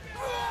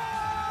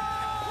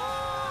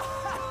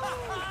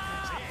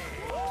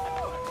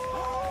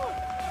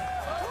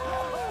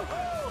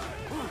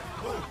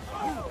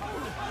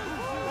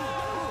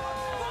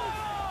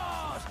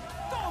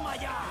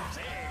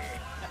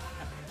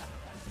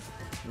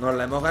 Nos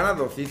la hemos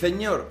ganado, sí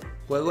señor.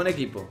 Juego en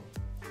equipo.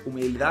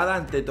 Humildad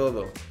ante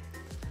todo.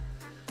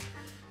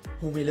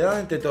 Humildad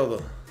ante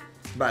todo.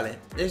 Vale,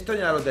 esto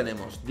ya lo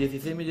tenemos.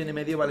 16 millones y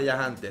medio vale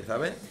ya antes,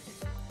 ¿sabes?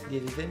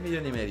 16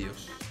 millones y medio.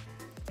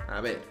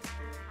 A ver.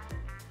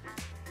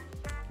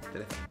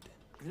 Interesante.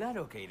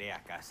 Claro que iré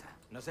a casa.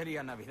 No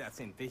sería Navidad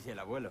sin ti y el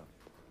abuelo.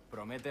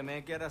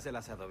 Prométeme que harás el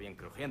asado bien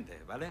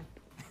crujiente, ¿vale?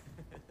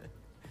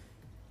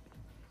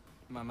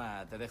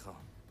 Mamá, te dejo.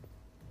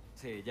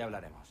 Sí, ya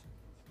hablaremos.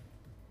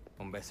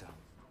 Un beso.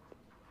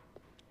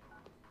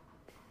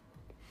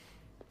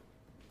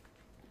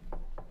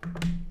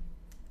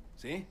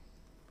 ¿Sí?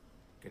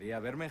 ¿Quería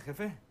verme,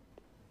 jefe?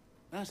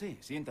 Ah, sí,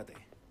 siéntate.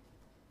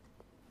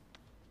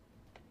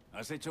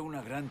 Has hecho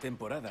una gran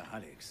temporada,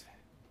 Alex.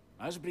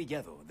 Has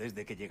brillado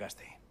desde que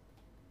llegaste.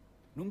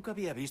 Nunca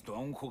había visto a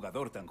un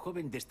jugador tan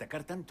joven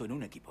destacar tanto en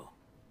un equipo.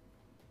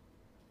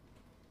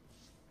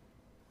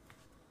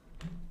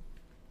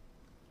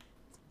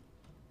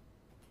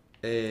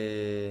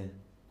 El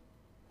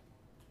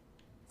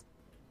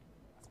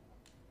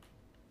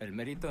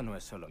mérito no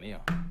es solo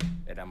mío.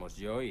 Éramos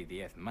yo y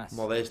 10 más.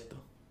 Modesto.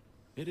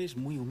 Eres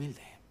muy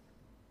humilde.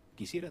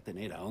 Quisiera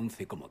tener a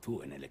 11 como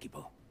tú en el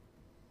equipo.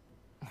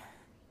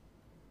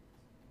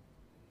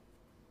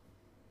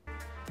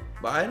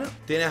 Bueno,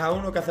 tienes a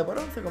uno que hace por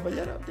 11,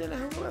 compañero. Tienes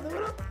a uno que hace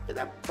por 11. Y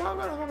tampoco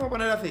nos vamos a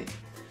poner así.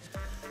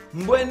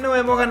 Bueno,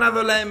 hemos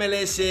ganado la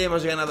MLS,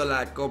 hemos ganado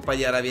la Copa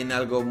y ahora viene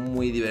algo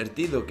muy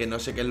divertido. Que no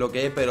sé qué es lo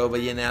que es, pero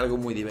viene algo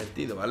muy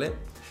divertido, ¿vale?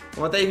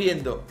 Como estáis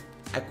viendo,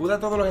 acuda a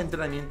todos los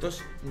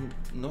entrenamientos.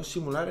 No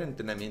simular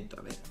entrenamiento.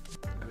 A ver,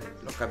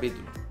 los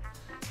capítulos.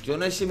 Yo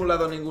no he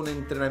simulado ningún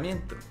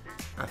entrenamiento.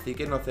 Así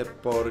que no sé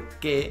por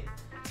qué.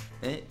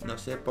 No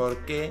sé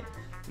por qué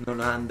no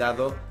nos han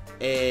dado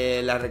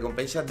las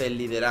recompensas del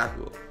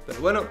liderazgo.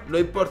 Pero bueno, no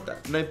importa,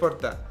 no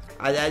importa.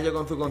 Allá ellos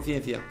con su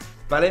conciencia,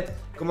 ¿vale?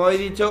 Como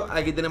habéis dicho,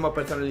 aquí tenemos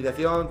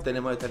personalización,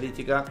 tenemos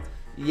estadística.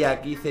 Y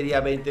aquí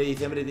sería 20 de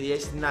diciembre y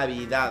es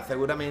Navidad.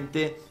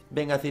 Seguramente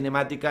venga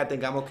cinemática,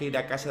 tengamos que ir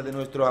a casa de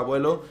nuestro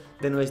abuelo,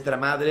 de nuestra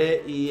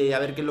madre y a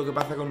ver qué es lo que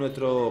pasa con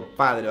nuestro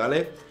padre,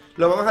 ¿vale?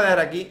 Lo vamos a dejar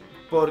aquí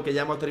porque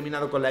ya hemos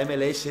terminado con la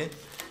MLS.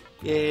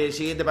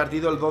 Siguiente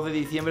partido el 2 de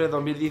diciembre de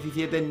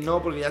 2017,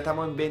 no, porque ya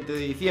estamos en 20 de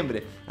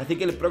diciembre. Así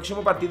que el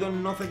próximo partido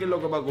no sé qué es lo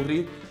que va a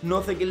ocurrir,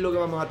 no sé qué es lo que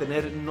vamos a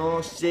tener,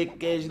 no sé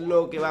qué es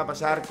lo que va a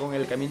pasar con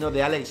el camino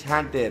de Alex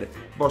Hunter.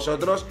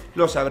 Vosotros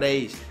lo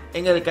sabréis.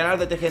 En el canal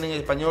de TGN en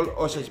español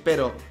os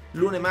espero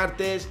lunes,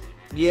 martes,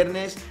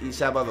 viernes y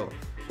sábado.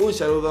 Un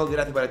saludo,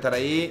 gracias por estar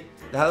ahí,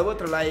 dejad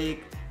vuestro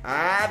like,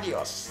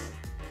 adiós.